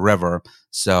across the river.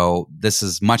 So this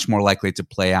is much more likely to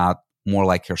play out more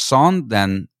like Kherson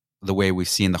than the way we've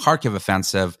seen the Kharkiv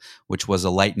offensive, which was a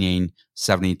lightning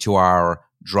 72-hour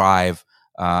drive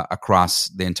across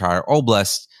the entire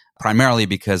oblast, primarily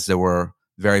because there were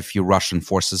very few Russian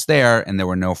forces there and there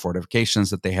were no fortifications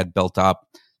that they had built up.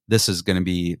 This is going to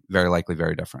be very likely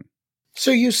very different. So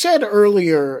you said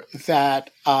earlier that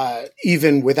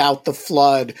even without the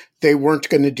flood, they weren't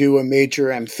going to do a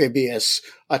major amphibious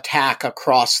attack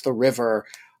across the river.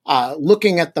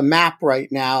 Looking at the map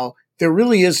right now, there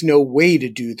really is no way to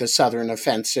do the southern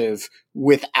offensive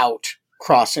without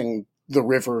crossing the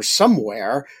river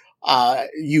somewhere.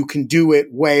 You can do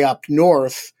it way up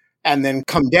north and then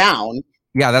come down.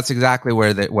 Yeah, that's exactly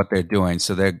what they're doing.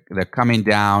 So they're coming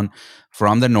down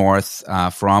from the north,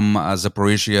 from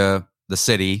Zaporizhia, the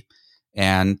city,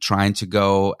 and trying to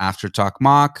go after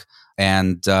Tokmak,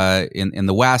 and in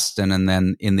the west, and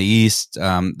then in the east,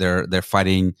 they're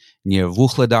fighting near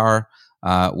Vuhledar,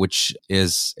 which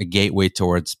is a gateway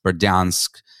towards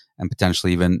Berdyansk and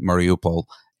potentially even Mariupol.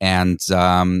 And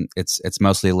it's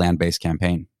mostly a land-based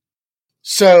campaign.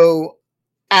 So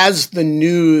as the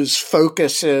news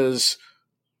focuses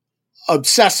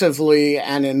obsessively,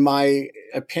 and in my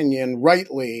opinion,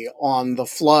 rightly, on the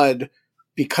flood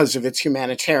because of its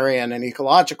humanitarian and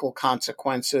ecological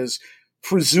consequences,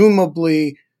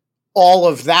 presumably all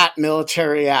of that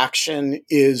military action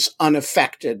is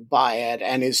unaffected by it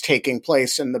and is taking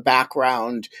place in the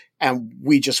background. And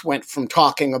we just went from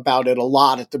talking about it a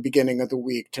lot at the beginning of the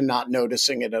week to not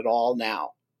noticing it at all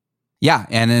now. Yeah.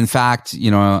 And in fact,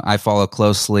 I follow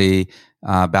closely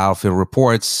battlefield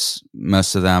reports,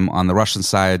 most of them on the Russian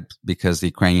side, because the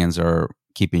Ukrainians are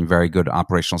keeping very good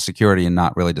operational security and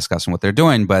not really discussing what they're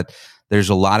doing. But there's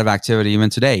a lot of activity even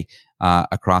today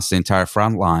across the entire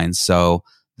front line. So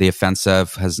the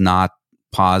offensive has not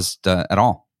paused at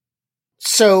all.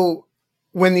 So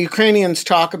when the Ukrainians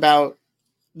talk about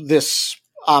this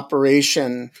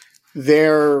operation,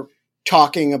 they're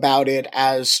talking about it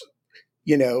as,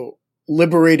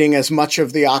 liberating as much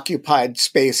of the occupied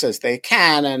space as they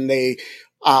can. And they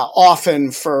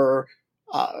often, for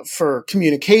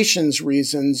communications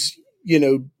reasons,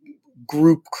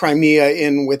 group Crimea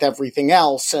in with everything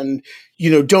else and,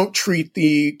 don't treat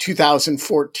the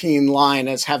 2014 line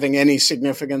as having any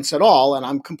significance at all. And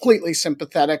I'm completely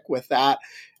sympathetic with that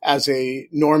as a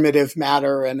normative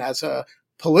matter and as a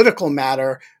political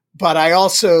matter. But I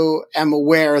also am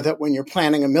aware that when you're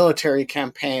planning a military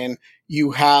campaign,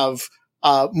 you have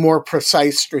more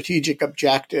precise strategic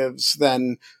objectives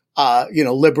than,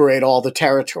 liberate all the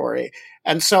territory.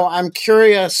 And so I'm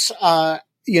curious,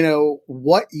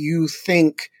 what you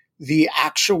think the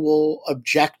actual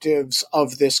objectives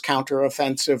of this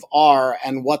counteroffensive are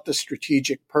and what the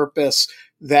strategic purpose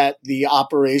that the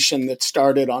operation that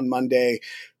started on Monday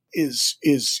is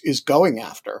going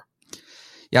after.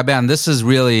 Yeah, Ben, this is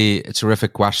really a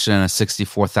terrific question, a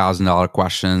 $64,000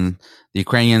 question. The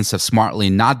Ukrainians have smartly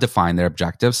not defined their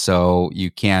objectives, so you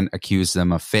can't accuse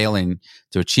them of failing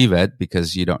to achieve it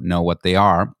because you don't know what they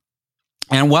are.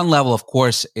 And one level, of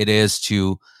course, it is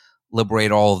to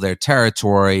liberate all of their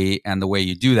territory, and the way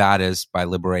you do that is by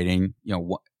liberating,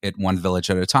 it one village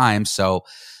at a time. So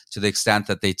to the extent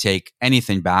that they take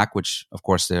anything back, which of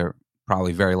course they're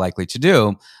probably very likely to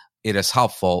do, it is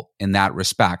helpful in that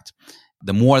respect.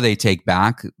 The more they take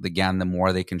back, again, the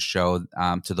more they can show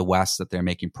to the West that they're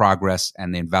making progress,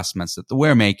 and the investments that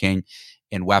we're making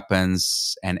in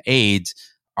weapons and aid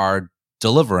are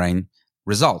delivering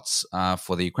results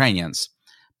for the Ukrainians.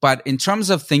 But in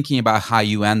terms of thinking about how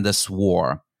you end this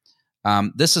war,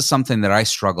 this is something that I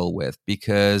struggle with,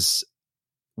 because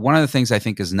one of the things I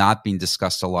think is not being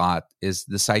discussed a lot is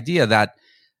this idea that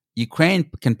Ukraine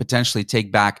can potentially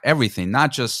take back everything,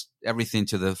 not just everything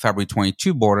to the February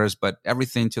 22 borders, but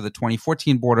everything to the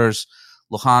 2014 borders,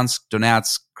 Luhansk,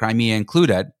 Donetsk, Crimea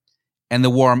included, and the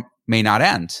war may not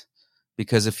end.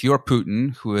 Because if you're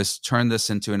Putin, who has turned this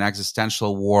into an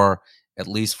existential war, at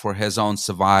least for his own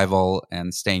survival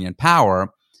and staying in power,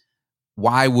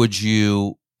 why would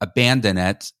you abandon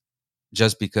it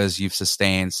just because you've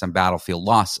sustained some battlefield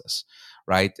losses,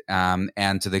 right?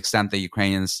 And to the extent that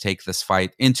Ukrainians take this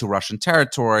fight into Russian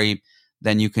territory,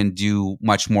 then you can do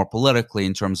much more politically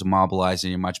in terms of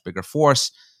mobilizing a much bigger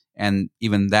force. And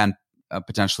even then,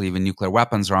 potentially even nuclear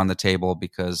weapons are on the table,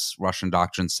 because Russian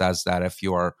doctrine says that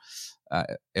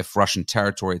if Russian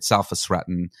territory itself is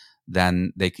threatened,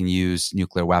 then they can use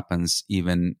nuclear weapons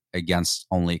even against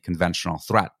only conventional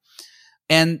threat.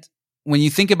 And when you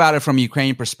think about it from a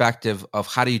Ukrainian perspective of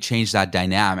how do you change that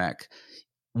dynamic,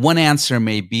 one answer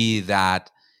may be that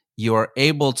you're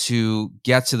able to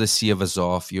get to the Sea of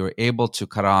Azov, you're able to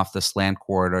cut off this land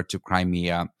corridor to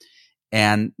Crimea.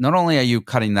 And not only are you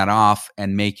cutting that off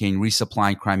and making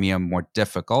resupplying Crimea more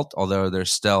difficult, although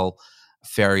there's still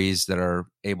ferries that are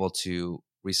able to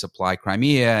resupply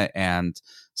Crimea and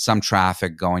some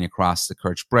traffic going across the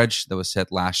Kerch Bridge that was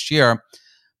hit last year.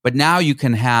 But now you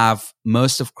can have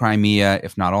most of Crimea,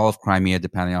 if not all of Crimea,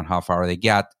 depending on how far they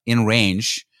get, in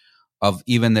range of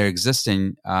even their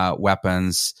existing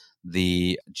weapons,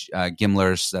 the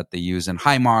Gimlers that they use in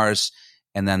HIMARS,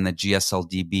 and then the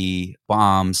GSLDB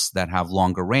bombs that have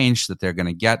longer range that they're going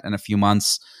to get in a few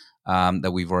months,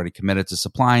 that we've already committed to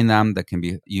supplying them, that can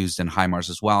be used in HIMARS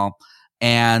as well.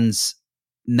 And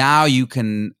now you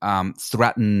can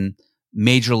threaten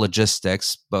major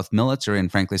logistics, both military and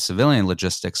frankly civilian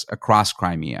logistics, across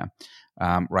Crimea,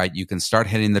 right? You can start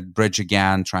hitting the bridge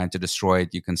again, trying to destroy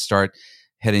it. You can start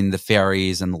hitting the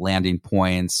ferries and the landing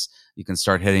points. You can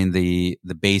start hitting the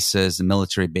bases, the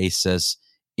military bases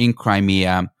in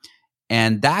Crimea.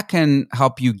 And that can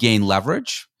help you gain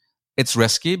leverage. It's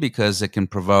risky because it can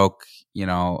provoke,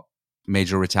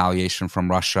 major retaliation from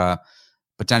Russia,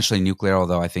 potentially nuclear,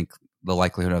 although I think the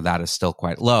likelihood of that is still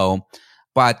quite low.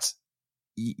 But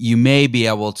you may be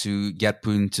able to get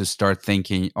Putin to start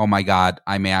thinking, oh my God,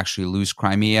 I may actually lose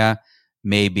Crimea.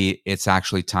 Maybe it's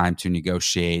actually time to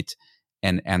negotiate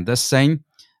and end this thing.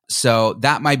 So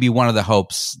that might be one of the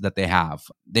hopes that they have.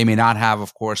 They may not have,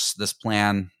 of course, this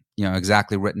plan,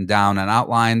 exactly written down and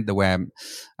outlined the way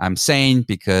I'm saying,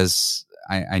 because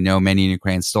I know many in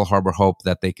Ukraine still harbor hope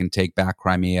that they can take back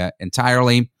Crimea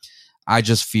entirely. I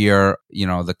just fear,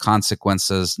 the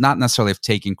consequences, not necessarily of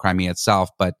taking Crimea itself,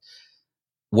 but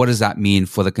what does that mean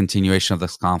for the continuation of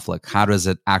this conflict? How does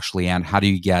it actually end? How do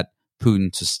you get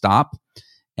Putin to stop?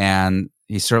 And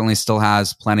he certainly still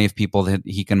has plenty of people that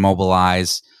he can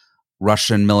mobilize.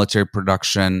 Russian military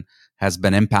production has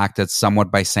been impacted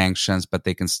somewhat by sanctions, but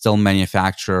they can still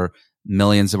manufacture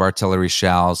millions of artillery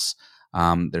shells.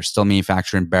 They're still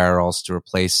manufacturing barrels to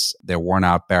replace their worn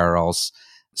out barrels.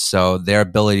 So their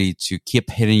ability to keep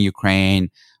hitting Ukraine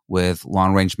with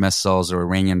long range missiles or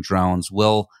Iranian drones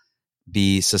will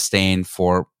be sustained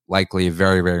for likely a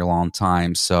very, very long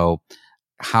time. So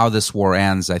how this war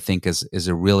ends, I think, is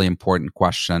a really important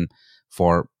question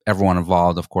for everyone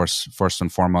involved. Of course, first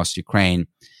and foremost, Ukraine.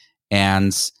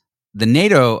 And the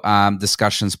NATO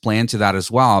discussions play into that as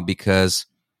well, because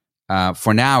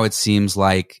for now, it seems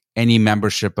like any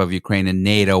membership of Ukraine in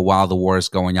NATO while the war is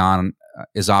going on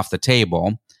is off the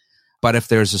table. But if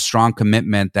there's a strong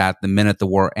commitment that the minute the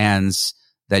war ends,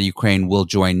 that Ukraine will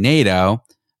join NATO,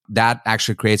 that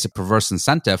actually creates a perverse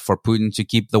incentive for Putin to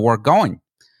keep the war going,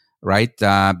 right?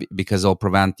 Because it'll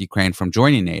prevent Ukraine from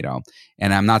joining NATO.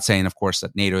 And I'm not saying, of course,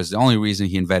 that NATO is the only reason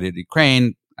he invaded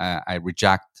Ukraine. I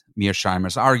reject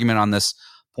Mearsheimer's argument on this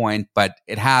point, but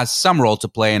it has some role to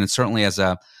play, and it certainly as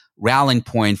a rallying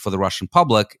point for the Russian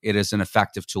public, it is an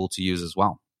effective tool to use as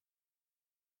well.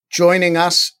 Joining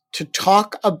us to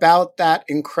talk about that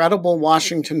incredible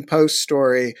Washington Post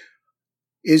story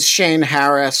is Shane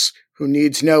Harris, who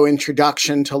needs no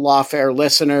introduction to Lawfare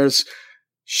listeners.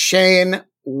 Shane,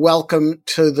 welcome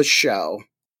to the show.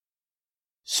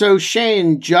 So,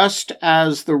 Shane, just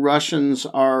as the Russians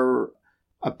are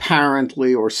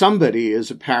apparently, or somebody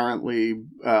is apparently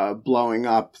blowing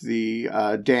up the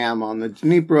dam on the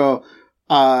Dnipro,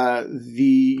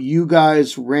 you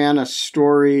guys ran a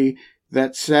story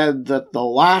that said that the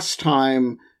last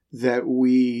time that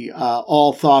we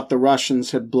all thought the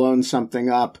Russians had blown something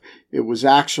up, it was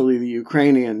actually the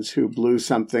Ukrainians who blew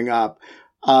something up.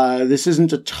 This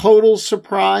isn't a total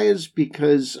surprise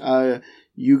because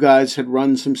you guys had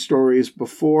run some stories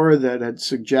before that had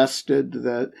suggested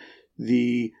that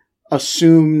the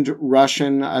assumed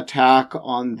Russian attack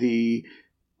on the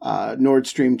Nord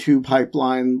Stream 2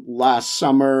 pipeline last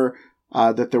summer,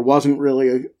 that there wasn't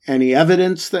really any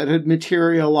evidence that had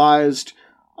materialized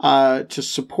to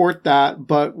support that.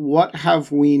 But what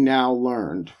have we now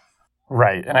learned?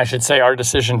 Right. And I should say our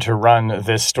decision to run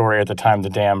this story at the time the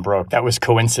dam broke, that was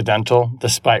coincidental,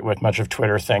 despite what much of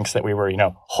Twitter thinks that we were,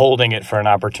 holding it for an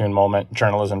opportune moment.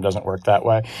 Journalism doesn't work that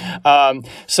way.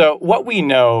 So what we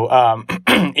know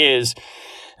is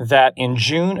that in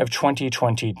June of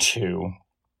 2022,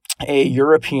 a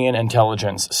European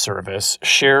intelligence service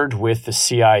shared with the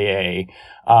CIA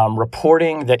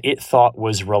reporting that it thought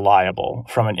was reliable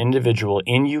from an individual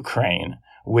in Ukraine,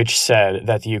 which said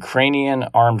that the Ukrainian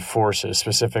armed forces,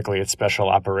 specifically its special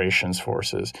operations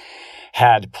forces,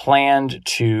 had planned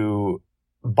to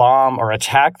bomb or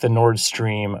attack the Nord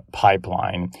Stream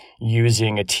pipeline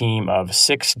using a team of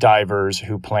 6 divers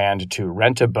who planned to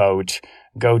rent a boat,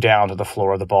 go down to the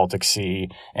floor of the Baltic Sea,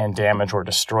 and damage or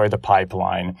destroy the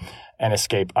pipeline and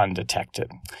escape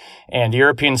undetected. And the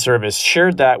European service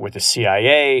shared that with the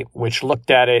CIA, which looked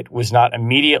at it, was not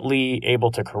immediately able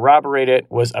to corroborate it,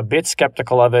 was a bit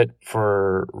skeptical of it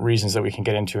for reasons that we can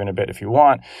get into in a bit if you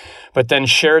want, but then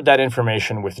shared that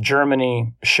information with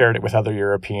Germany, shared it with other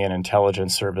European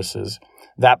intelligence services.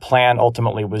 That plan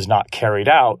ultimately was not carried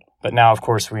out, but now, of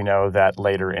course, we know that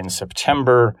later in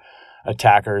September,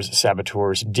 attackers,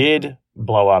 saboteurs did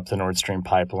blow up the Nord Stream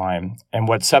pipeline. And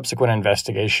what subsequent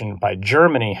investigation by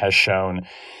Germany has shown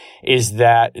is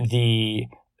that the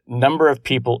number of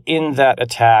people in that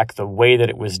attack, the way that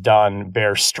it was done,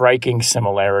 bear striking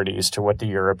similarities to what the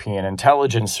European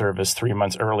intelligence service 3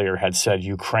 months earlier had said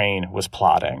Ukraine was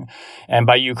plotting. And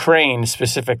by Ukraine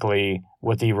specifically,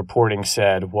 what the reporting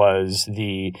said was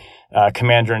the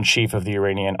commander-in-chief of the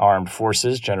Iranian armed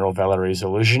forces, General Valery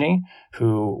Zaluzhny,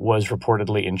 who was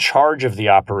reportedly in charge of the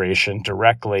operation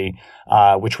directly,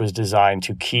 which was designed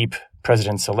to keep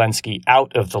President Zelensky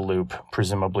out of the loop,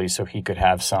 presumably so he could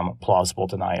have some plausible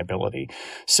deniability.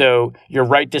 So you're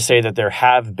right to say that there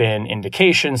have been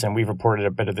indications, and we've reported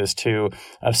a bit of this too,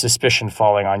 of suspicion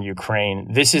falling on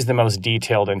Ukraine. This is the most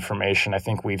detailed information I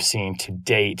think we've seen to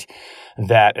date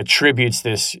that attributes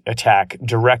this attack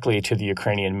directly to the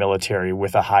Ukrainian military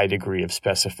with a high degree of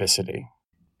specificity.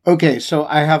 Okay, so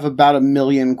I have about 1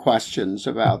 million questions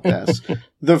about this.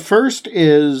 The first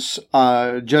is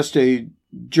just a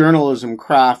journalism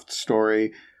craft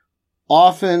story.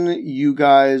 Often you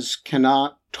guys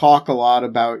cannot talk a lot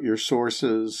about your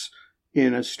sources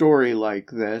in a story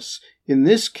like this. In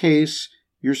this case,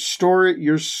 your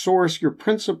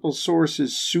principal source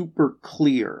is super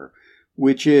clear,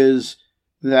 which is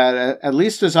that, at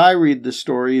least as I read the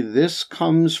story, this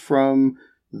comes from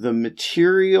the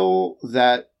material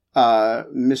that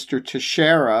Mr.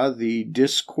 Teixeira, the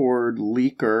Discord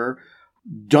leaker,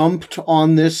 dumped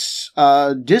on this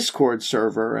Discord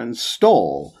server and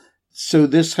stole. So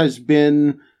this has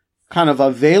been kind of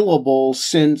available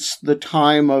since the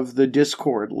time of the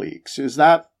Discord leaks. Is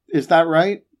that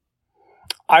right?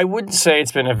 I wouldn't say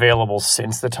it's been available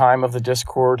since the time of the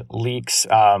Discord leaks,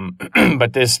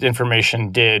 but this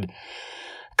information did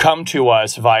come to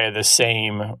us via the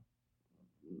same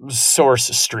source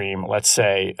stream, let's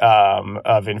say,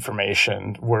 of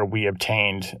information where we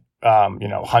obtained,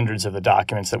 hundreds of the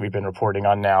documents that we've been reporting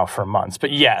on now for months.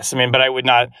 But yes, but I would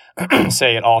not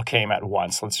say it all came at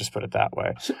once. Let's just put it that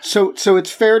way. So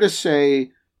it's fair to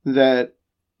say that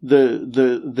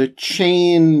the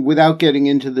chain, without getting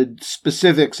into the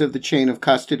specifics of the chain of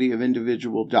custody of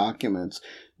individual documents,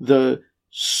 the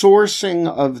sourcing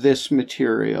of this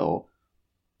material,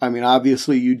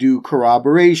 obviously you do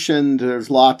corroboration. There's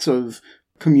lots of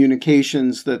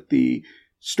communications that the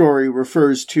story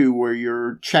refers to where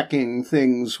you're checking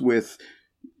things with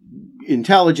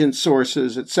intelligence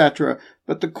sources, etc.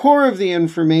 But the core of the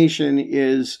information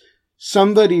is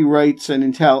somebody writes an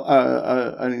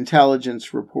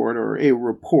intelligence report or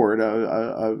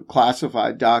a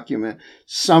classified document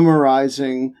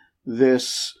summarizing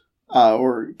this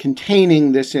or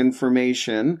containing this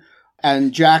information,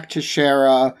 and Jack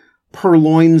Teixeira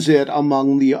purloins it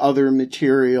among the other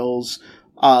materials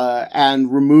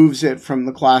and removes it from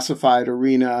the classified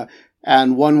arena.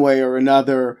 And one way or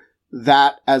another,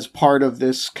 that as part of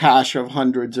this cache of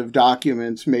hundreds of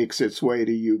documents makes its way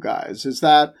to you guys. Is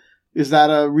that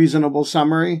a reasonable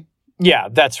summary? Yeah,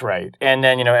 that's right. And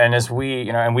then, and as we,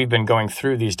 and we've been going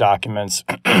through these documents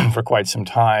for quite some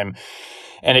time,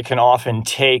 and it can often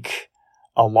take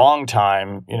a long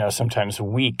time, sometimes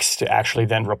weeks, to actually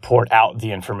then report out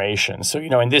the information. So,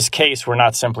 in this case, we're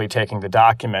not simply taking the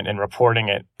document and reporting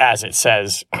it as it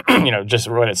says, just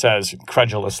what it says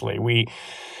credulously. We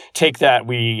take that,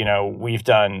 we've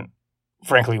done,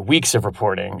 frankly, weeks of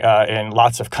reporting in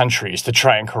lots of countries to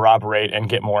try and corroborate and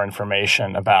get more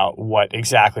information about what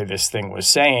exactly this thing was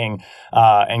saying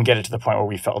and get it to the point where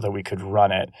we felt that we could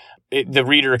run it. The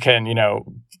reader can,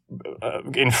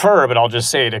 infer, but I'll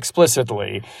just say it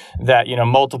explicitly, that,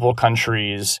 multiple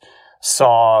countries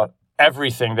saw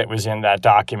everything that was in that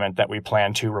document that we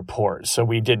planned to report. So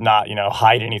we did not,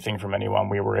 hide anything from anyone.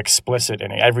 We were explicit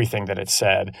in everything that it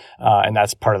said. And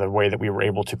that's part of the way that we were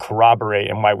able to corroborate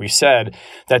and why we said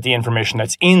that the information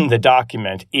that's in the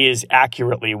document is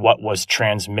accurately what was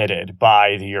transmitted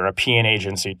by the European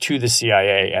agency to the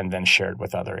CIA and then shared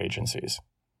with other agencies.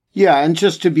 Yeah, and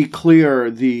just to be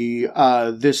clear,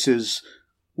 this is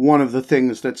one of the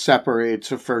things that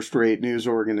separates a first-rate news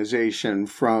organization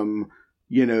from,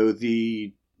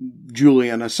 the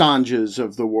Julian Assanges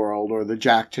of the world or the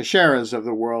Jack Teixeiras of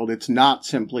the world. It's not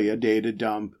simply a data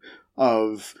dump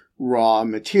of raw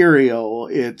material.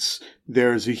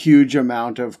 There's a huge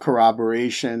amount of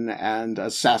corroboration and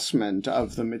assessment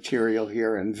of the material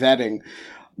here and vetting.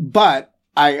 But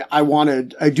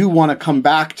I do want to come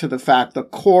back to the fact the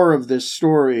core of this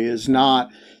story is not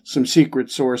some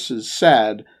secret sources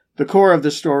said. The core of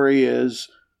the story is,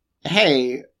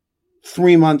 hey,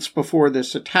 3 months before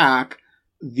this attack,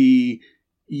 the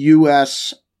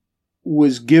U.S.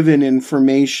 was given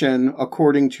information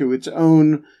according to its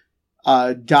own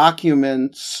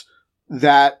documents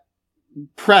that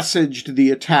presaged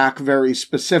the attack very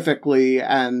specifically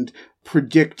and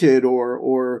predicted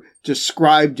or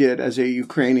described it as a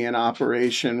Ukrainian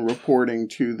operation reporting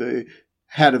to the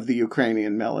head of the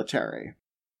Ukrainian military.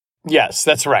 Yes,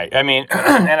 that's right. And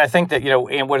I think that,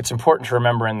 and what it's important to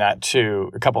remember in that too,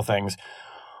 a couple things.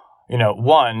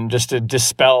 One, just to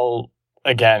dispel,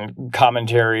 again,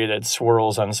 commentary that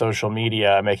swirls on social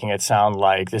media, making it sound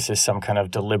like this is some kind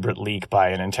of deliberate leak by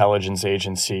an intelligence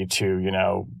agency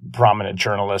to, prominent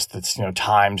journalist that's,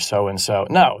 timed so-and-so.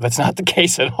 No, that's not the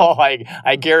case at all.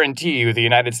 I guarantee you the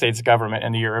United States government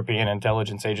and the European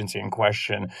intelligence agency in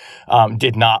question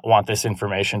did not want this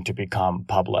information to become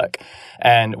public.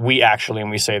 And we actually,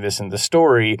 and we say this in the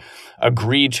story,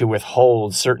 agreed to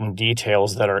withhold certain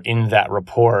details that are in that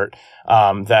report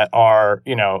that are,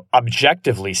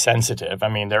 objectively sensitive.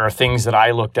 There are things that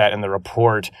I looked at in the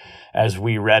report as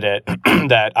we read it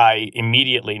that I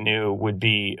immediately knew would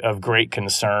be of great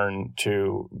concern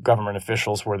to government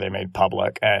officials were they made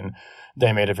public. And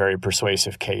they made a very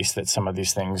persuasive case that some of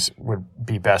these things would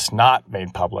be best not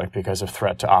made public because of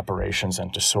threat to operations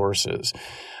and to sources.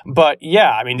 But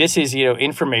yeah, this is,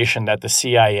 information that the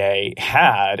CIA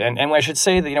had. And I should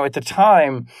say that, at the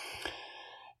time,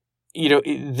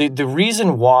 the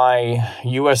reason why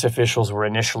U.S. officials were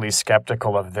initially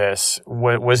skeptical of this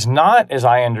was not, as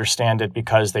I understand it,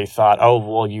 because they thought, oh,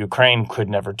 well, Ukraine could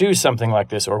never do something like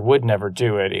this or would never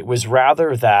do it. It was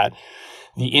rather that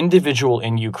the individual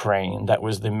in Ukraine that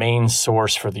was the main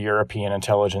source for the European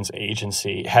Intelligence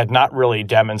Agency had not really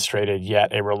demonstrated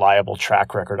yet a reliable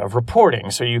track record of reporting.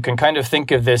 So you can kind of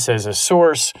think of this as a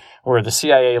source where the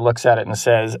CIA looks at it and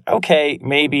says, okay,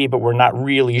 maybe, but we're not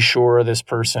really sure this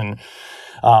person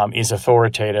is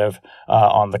authoritative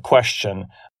on the question.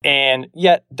 And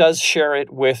yet does share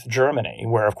it with Germany,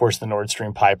 where, of course, the Nord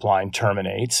Stream pipeline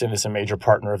terminates and is a major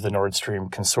partner of the Nord Stream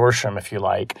consortium, if you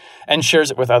like, and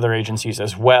shares it with other agencies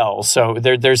as well. So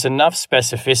there's enough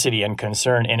specificity and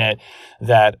concern in it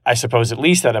that I suppose, at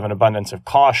least out of an abundance of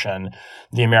caution,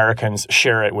 the Americans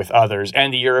share it with others.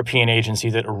 And the European agency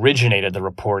that originated the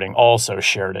reporting also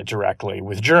shared it directly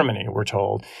with Germany, we're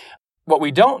told. What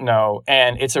we don't know,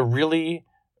 and it's a really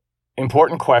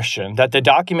important question that the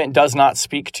document does not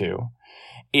speak to,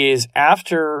 is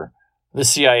after the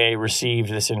CIA received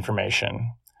this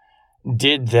information,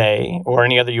 did they or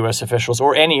any other U.S. officials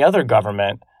or any other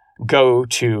government go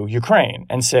to Ukraine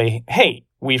and say, hey,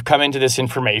 we've come into this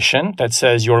information that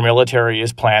says your military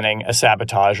is planning a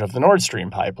sabotage of the Nord Stream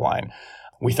pipeline.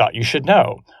 We thought you should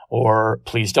know, or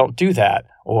please don't do that,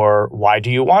 or why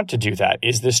do you want to do that?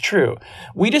 Is this true?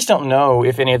 We just don't know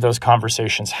if any of those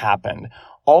conversations happened.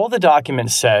 All the document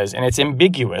says, and it's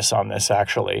ambiguous on this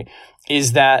actually,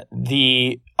 is that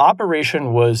the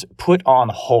operation was put on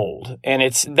hold. And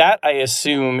it's that, I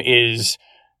assume, is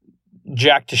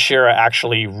Jack Teixeira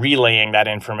actually relaying that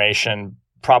information,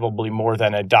 probably more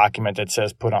than a document that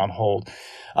says put on hold,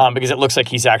 because it looks like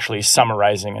he's actually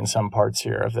summarizing in some parts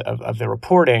here of the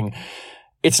reporting.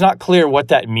 It's not clear what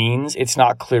that means. It's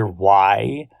not clear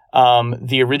why.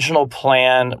 The original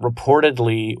plan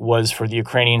reportedly was for the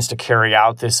Ukrainians to carry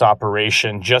out this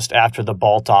operation just after the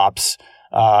Baltops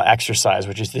exercise,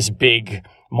 which is this big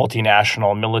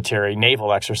multinational military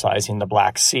naval exercise in the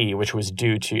Black Sea, which was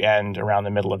due to end around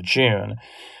the middle of June.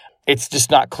 It's just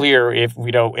not clear if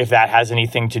that has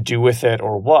anything to do with it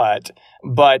or what.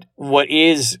 But what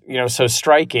is, so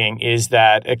striking is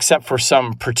that, except for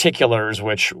some particulars,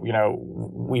 which,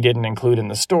 we didn't include in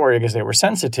the story because they were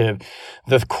sensitive,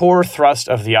 the core thrust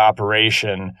of the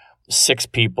operation, 6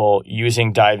 people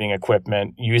using diving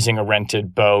equipment, using a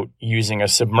rented boat, using a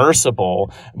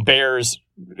submersible,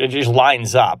 it just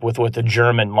lines up with what the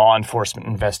German law enforcement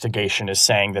investigation is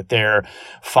saying that they're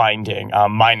finding,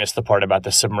 minus the part about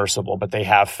the submersible. But they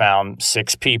have found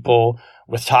 6 people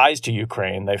with ties to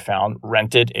Ukraine. They found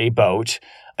rented a boat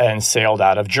and sailed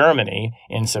out of Germany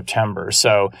in September.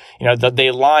 So, they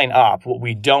line up. What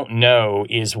we don't know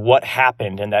is what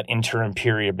happened in that interim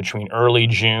period between early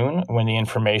June, when the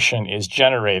information is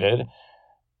generated,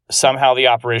 somehow the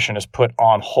operation is put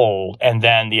on hold, and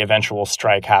then the eventual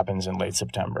strike happens in late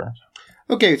September.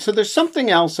 Okay, so there's something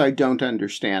else I don't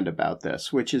understand about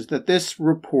this, which is that this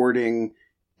reporting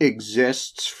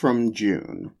exists from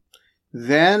June.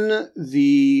 Then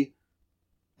the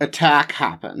attack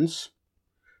happens,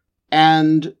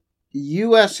 and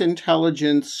U.S.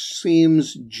 intelligence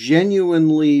seems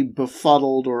genuinely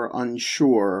befuddled or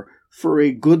unsure for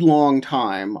a good long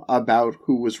time about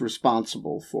who was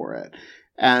responsible for it.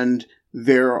 And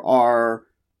there are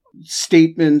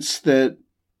statements that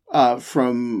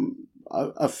from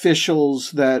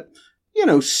officials that,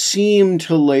 seem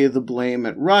to lay the blame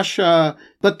at Russia,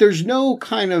 but there's no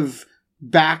kind of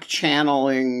back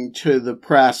channeling to the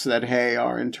press that, hey,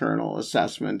 our internal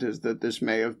assessment is that this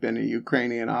may have been a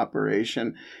Ukrainian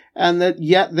operation, and that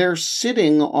yet they're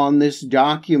sitting on this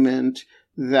document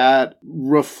that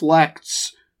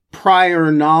reflects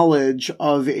prior knowledge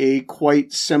of a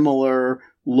quite similar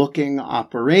looking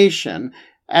operation.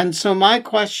 And so my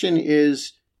question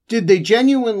is, did they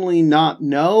genuinely not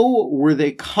know? Were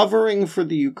they covering for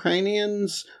the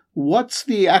Ukrainians? What's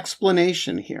the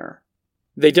explanation here?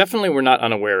 They definitely were not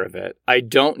unaware of it. I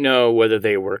don't know whether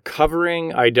they were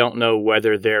covering. I don't know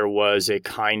whether there was a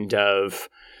kind of...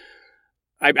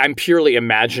 I'm purely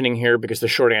imagining here, because the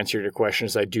short answer to your question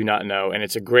is I do not know. And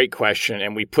it's a great question.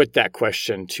 And we put that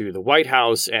question to the White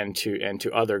House and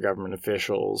to other government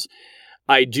officials.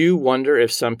 I do wonder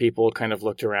if some people kind of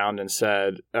looked around and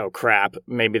said, oh, crap,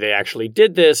 maybe they actually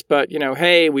did this. But,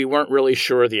 hey, we weren't really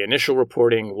sure the initial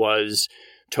reporting was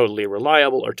totally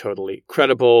reliable or totally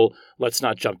credible. Let's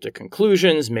not jump to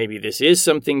conclusions. Maybe this is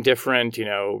something different.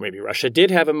 Maybe Russia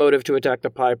did have a motive to attack the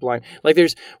pipeline. Like,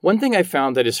 there's one thing I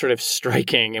found that is sort of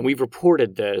striking, and we've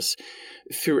reported this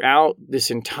throughout this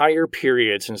entire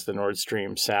period since the Nord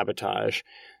Stream sabotage,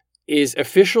 is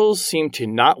officials seem to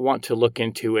not want to look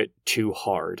into it too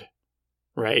hard.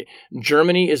 right?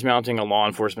 Germany is mounting a law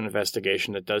enforcement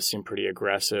investigation that does seem pretty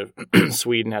aggressive.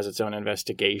 Sweden has its own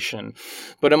investigation.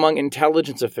 But among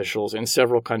intelligence officials in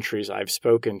several countries I've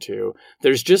spoken to,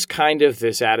 there's just kind of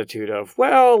this attitude of,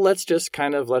 well, let's just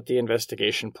kind of let the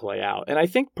investigation play out. And I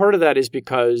think part of that is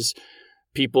because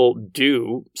people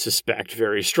do suspect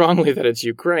very strongly that it's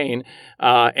Ukraine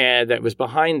and that was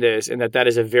behind this, and that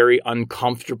is a very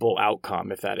uncomfortable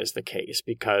outcome if that is the case.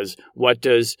 Because what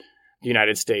does the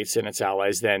United States and its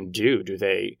allies then do? Do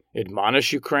they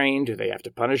admonish Ukraine? Do they have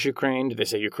to punish Ukraine? Do they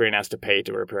say Ukraine has to pay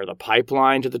to repair the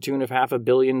pipeline to the tune of $500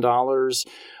 million?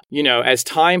 You know, as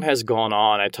time has gone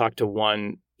on, I talked to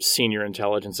one senior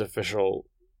intelligence official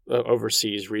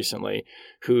overseas recently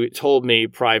who told me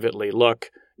privately,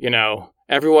 look, you know,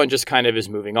 everyone just kind of is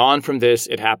moving on from this.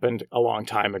 It happened a long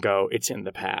time ago. It's in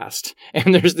the past.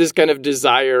 And there's this kind of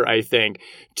desire, I think,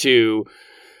 to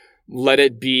let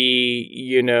it be,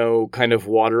 you know, kind of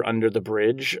water under the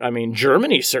bridge. I mean,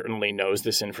 Germany certainly knows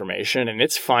this information, and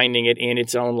it's finding it in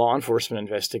its own law enforcement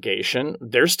investigation.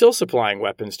 They're still supplying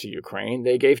weapons to Ukraine.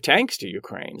 They gave tanks to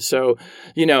Ukraine. So,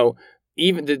 you know,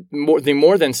 even the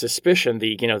more than suspicion,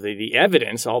 the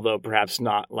evidence, although perhaps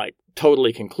not like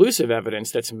totally conclusive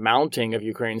evidence that's mounting of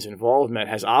Ukraine's involvement,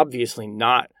 has obviously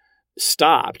not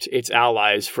stopped its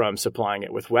allies from supplying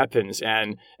it with weapons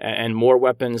and more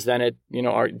weapons than it, you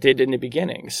know, did in the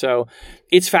beginning. So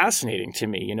it's fascinating to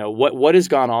me, you know, what has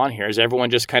gone on here. Has everyone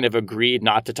just kind of agreed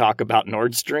not to talk about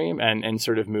Nord Stream and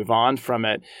sort of move on from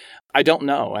it? I don't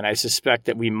know. And I suspect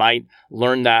that we might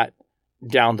learn that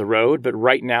down the road. But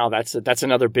right now, that's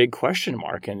another big question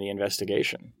mark in the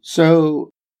investigation. So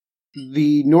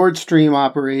the Nord Stream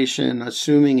operation,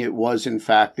 assuming it was in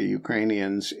fact the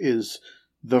Ukrainians, is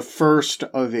the first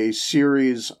of a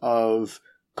series of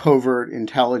covert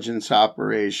intelligence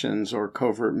operations or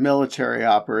covert military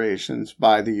operations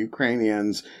by the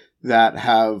Ukrainians that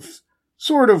have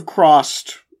sort of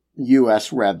crossed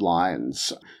U.S. red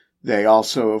lines. They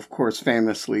also, of course,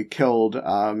 famously killed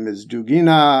Ms.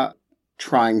 Dugina,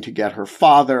 trying to get her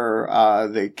father.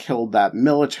 They killed that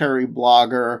military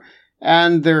blogger.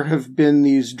 And there have been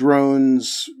these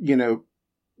drones, you know,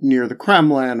 near the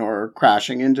Kremlin or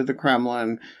crashing into the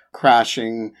Kremlin,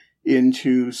 crashing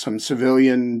into some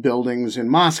civilian buildings in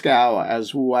Moscow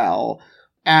as well.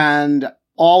 And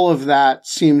all of that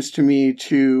seems to me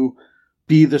to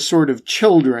be the sort of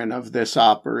children of this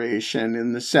operation,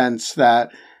 in the sense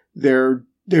that there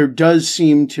does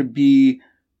seem to be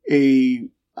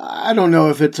I don't know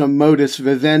if it's a modus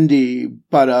vivendi,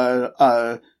 but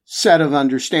a set of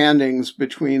understandings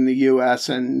between the U.S.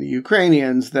 and the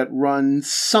Ukrainians that run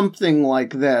something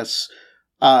like this.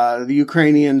 The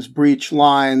Ukrainians breach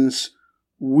lines.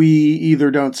 We either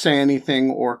don't say anything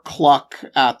or cluck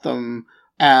at them,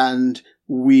 and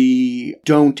we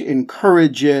don't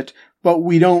encourage it, but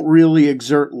we don't really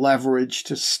exert leverage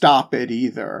to stop it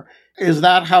either. Is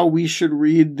that how we should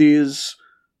read these?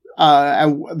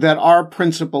 That our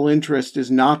principal interest is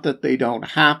not that they don't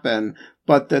happen,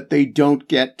 but that they don't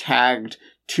get tagged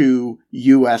to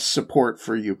U.S. support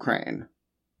for Ukraine.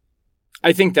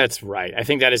 I think that's right. I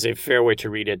think that is a fair way to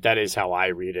read it. That is how I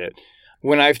read it.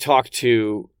 When I've talked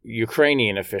to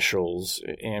Ukrainian officials,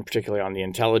 and particularly on the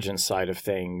intelligence side of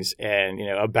things, and, you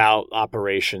know, about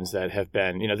operations that have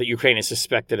been, you know, that Ukraine is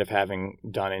suspected of having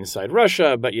done inside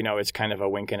Russia, but, you know, it's kind of a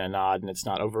wink and a nod and it's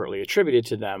not overtly attributed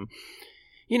to them.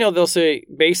 You know, they'll say,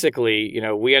 basically, you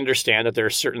know, we understand that there are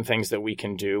certain things that we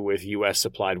can do with U.S.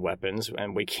 supplied weapons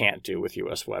and we can't do with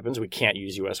U.S. weapons. We can't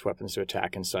use U.S. weapons to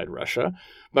attack inside Russia,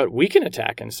 but we can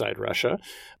attack inside Russia.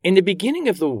 In the beginning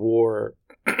of the war,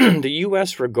 the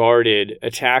U.S. regarded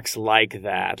attacks like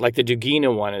that, like the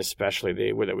Dugina one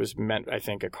especially, where that was meant, I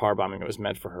think, a car bombing that was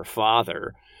meant for her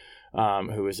father,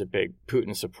 who was a big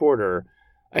Putin supporter.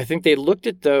 I think they looked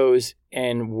at those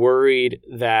and worried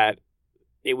that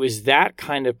it was that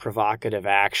kind of provocative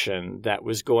action that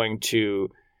was going to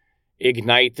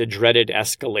ignite the dreaded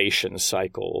escalation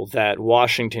cycle that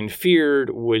Washington feared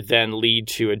would then lead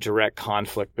to a direct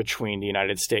conflict between the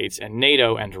United States and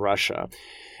NATO and Russia.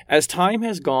 As time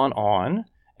has gone on,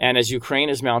 and as Ukraine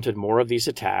has mounted more of these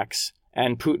attacks,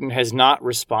 and Putin has not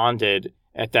responded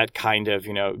at that kind of,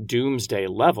 you know, doomsday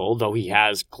level, though he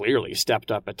has clearly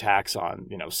stepped up attacks on,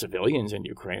 you know, civilians in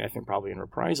Ukraine, I think probably in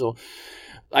reprisal,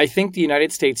 I think the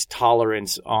United States'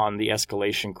 tolerance on the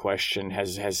escalation question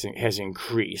has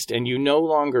increased. And you no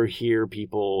longer hear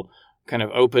people kind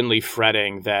of openly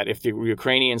fretting that if the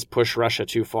Ukrainians push Russia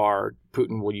too far,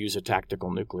 Putin will use a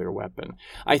tactical nuclear weapon.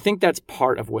 I think that's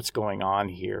part of what's going on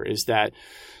here, is that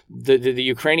the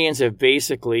Ukrainians have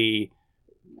basically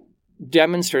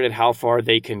demonstrated how far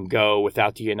they can go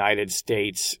without the United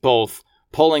States both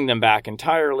pulling them back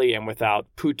entirely and without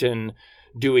Putin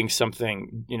doing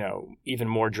something, even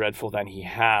more dreadful than he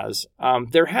has.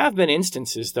 There have been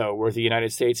instances, though, where the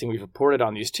United States, and we've reported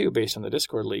on these too based on the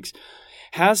Discord leaks,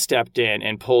 has stepped in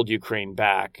and pulled Ukraine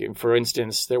back. And for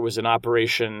instance, there was an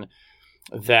operation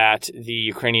that the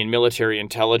Ukrainian Military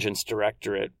Intelligence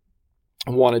Directorate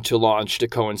wanted to launch to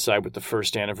coincide with the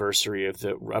first anniversary of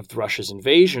Russia's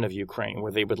invasion of Ukraine,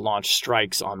 where they would launch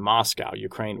strikes on Moscow,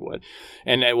 Ukraine would.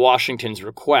 And at Washington's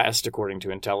request, according to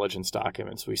intelligence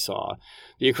documents we saw,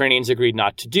 the Ukrainians agreed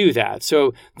not to do that.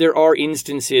 So there are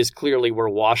instances clearly where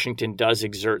Washington does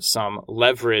exert some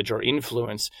leverage or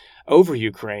influence over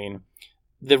Ukraine.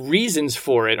 The reasons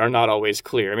for it are not always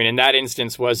clear. I mean, in that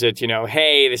instance, was it,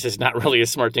 hey, this is not really a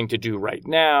smart thing to do right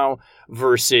now,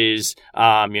 versus,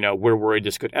 we're worried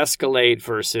this could escalate,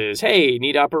 versus, hey,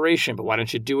 neat operation, but why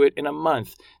don't you do it in a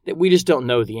month? That we just don't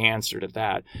know the answer to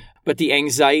that. But the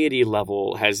anxiety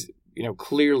level has,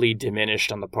 clearly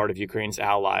diminished on the part of Ukraine's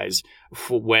allies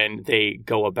when they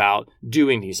go about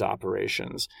doing these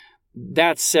operations.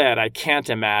 That said, I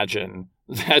can't imagine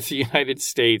that the United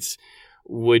States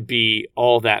would be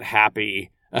all that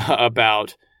happy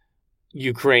about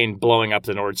Ukraine blowing up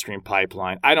the Nord Stream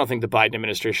pipeline. I don't think the Biden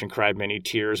administration cried many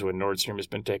tears when Nord Stream has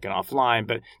been taken offline,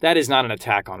 but that is not an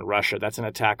attack on Russia. That's an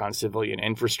attack on civilian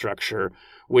infrastructure,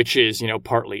 which is,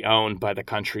 partly owned by the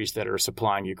countries that are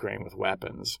supplying Ukraine with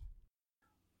weapons.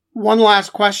 One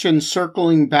last question,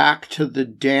 circling back to the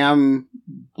dam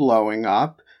blowing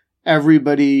up.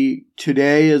 Everybody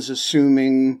today is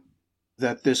assuming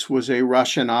that this was a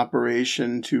Russian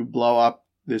operation to blow up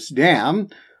this dam.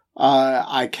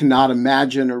 I cannot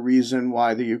imagine a reason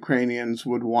why the Ukrainians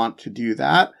would want to do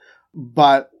that.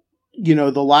 But,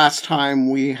 the last time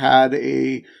we had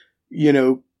a,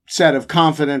 set of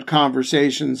confident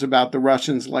conversations about the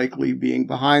Russians likely being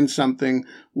behind something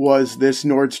was this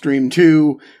Nord Stream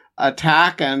 2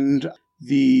 attack, and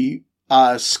the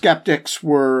skeptics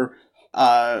were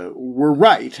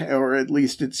right, or at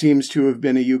least it seems to have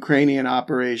been a Ukrainian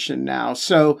operation now.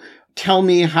 So tell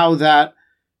me how that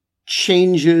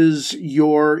changes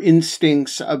your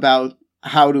instincts about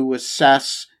how to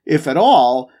assess, if at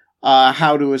all,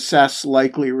 how to assess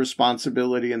likely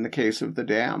responsibility in the case of the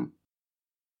dam.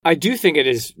 I do think it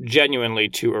is genuinely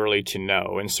too early to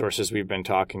know, and sources we've been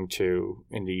talking to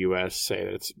in the U.S. say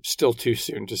that it's still too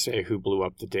soon to say who blew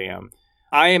up the dam.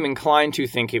 I am inclined to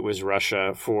think it was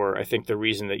Russia for, I think, the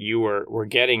reason that you were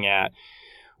getting at,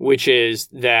 which is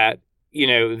that,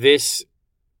 this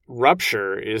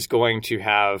rupture is going to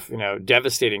have,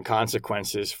 devastating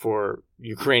consequences for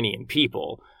Ukrainian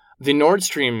people. The Nord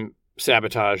Stream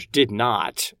sabotage did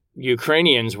not.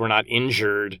 Ukrainians were not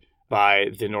injured by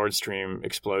the Nord Stream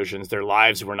explosions. Their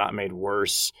lives were not made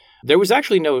worse. There was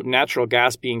actually no natural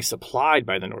gas being supplied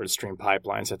by the Nord Stream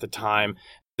pipelines at the time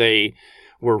they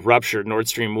were ruptured. Nord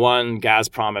Stream 1,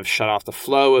 Gazprom have shut off the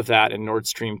flow of that, and Nord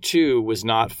Stream 2 was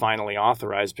not finally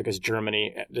authorized because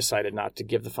Germany decided not to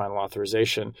give the final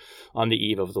authorization on the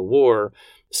eve of the war.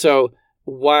 So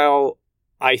while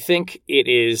I think it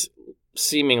is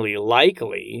seemingly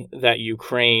likely that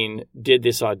Ukraine did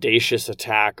this audacious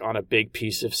attack on a big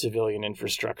piece of civilian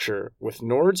infrastructure with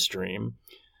Nord Stream,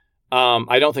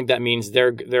 I don't think that means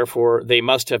therefore they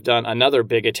must have done another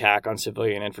big attack on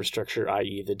civilian infrastructure,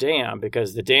 i.e. the dam,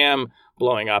 because the dam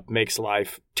blowing up makes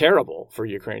life terrible for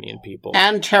Ukrainian people.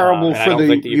 And terrible for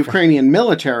the Ukrainian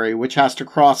military, which has to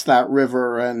cross that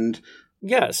river and,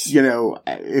 yes,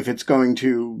 if it's going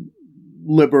to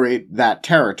liberate that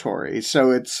territory.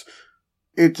 So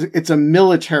it's a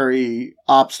military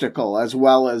obstacle as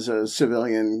well as a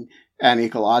civilian and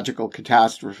ecological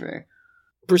catastrophe.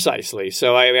 Precisely.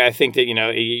 So I think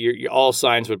that, all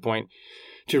signs would point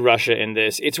to Russia in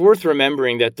this. It's worth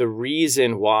remembering that the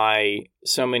reason why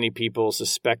so many people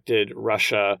suspected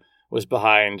Russia was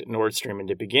behind Nord Stream in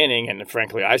the beginning, and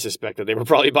frankly, I suspected they were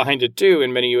probably behind it too,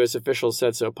 and many U.S. officials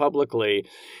said so publicly,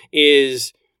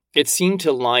 is it seemed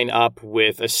to line up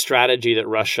with a strategy that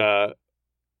Russia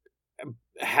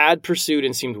had pursued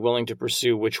and seemed willing to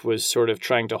pursue, which was sort of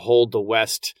trying to hold the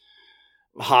West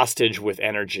hostage with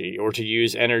energy, or to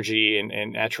use energy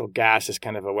and natural gas as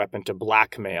kind of a weapon to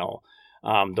blackmail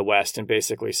the West and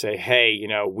basically say, hey,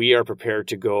 we are prepared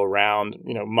to go around,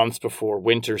 months before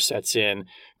winter sets in,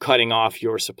 cutting off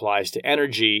your supplies to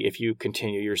energy if you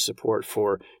continue your support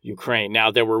for Ukraine. Now,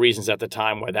 there were reasons at the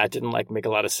time why that didn't make a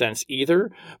lot of sense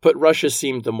either, but Russia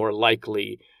seemed the more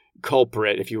likely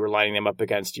culprit if you were lining them up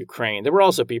against Ukraine. There were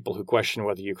also people who questioned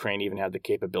whether Ukraine even had the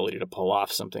capability to pull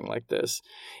off something like this.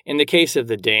 In the case of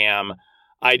the dam,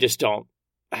 I just don't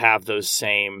have those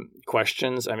same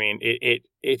questions. I mean,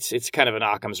 it's kind of an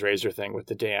Occam's razor thing with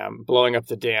the dam. Blowing up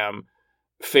the dam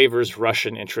favors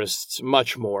Russian interests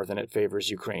much more than it favors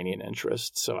Ukrainian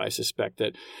interests. So I suspect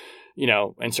that,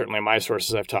 and certainly my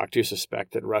sources I've talked to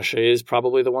suspect that Russia is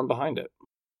probably the one behind it.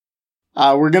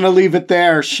 We're going to leave it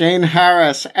there. Shane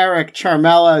Harris, Eric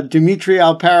Charmella, Dmitry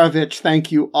Alperovitch,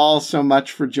 thank you all so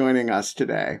much for joining us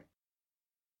today.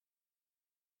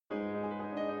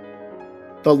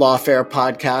 The Lawfare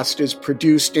podcast is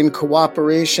produced in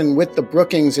cooperation with the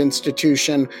Brookings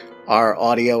Institution. Our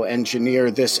audio engineer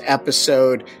this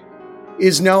episode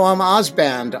is Noam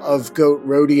Osband of Goat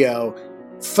Rodeo.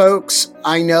 Folks,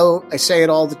 I know I say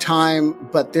it all the time,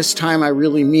 but this time I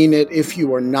really mean it. If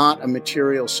you are not a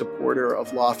material supporter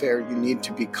of Lawfare, you need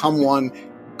to become one.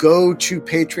 Go to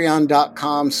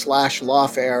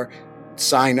patreon.com/Lawfare.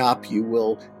 Sign up. You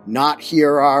will not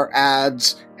hear our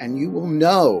ads, and you will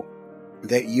know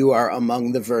that you are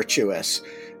among the virtuous.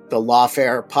 The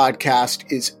Lawfare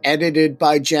podcast is edited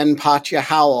by Jen Patja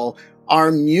Howell.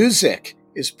 Our music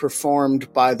is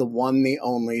performed by the one, the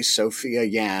only Sophia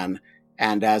Yan.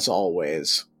 And as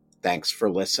always, thanks for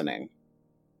listening.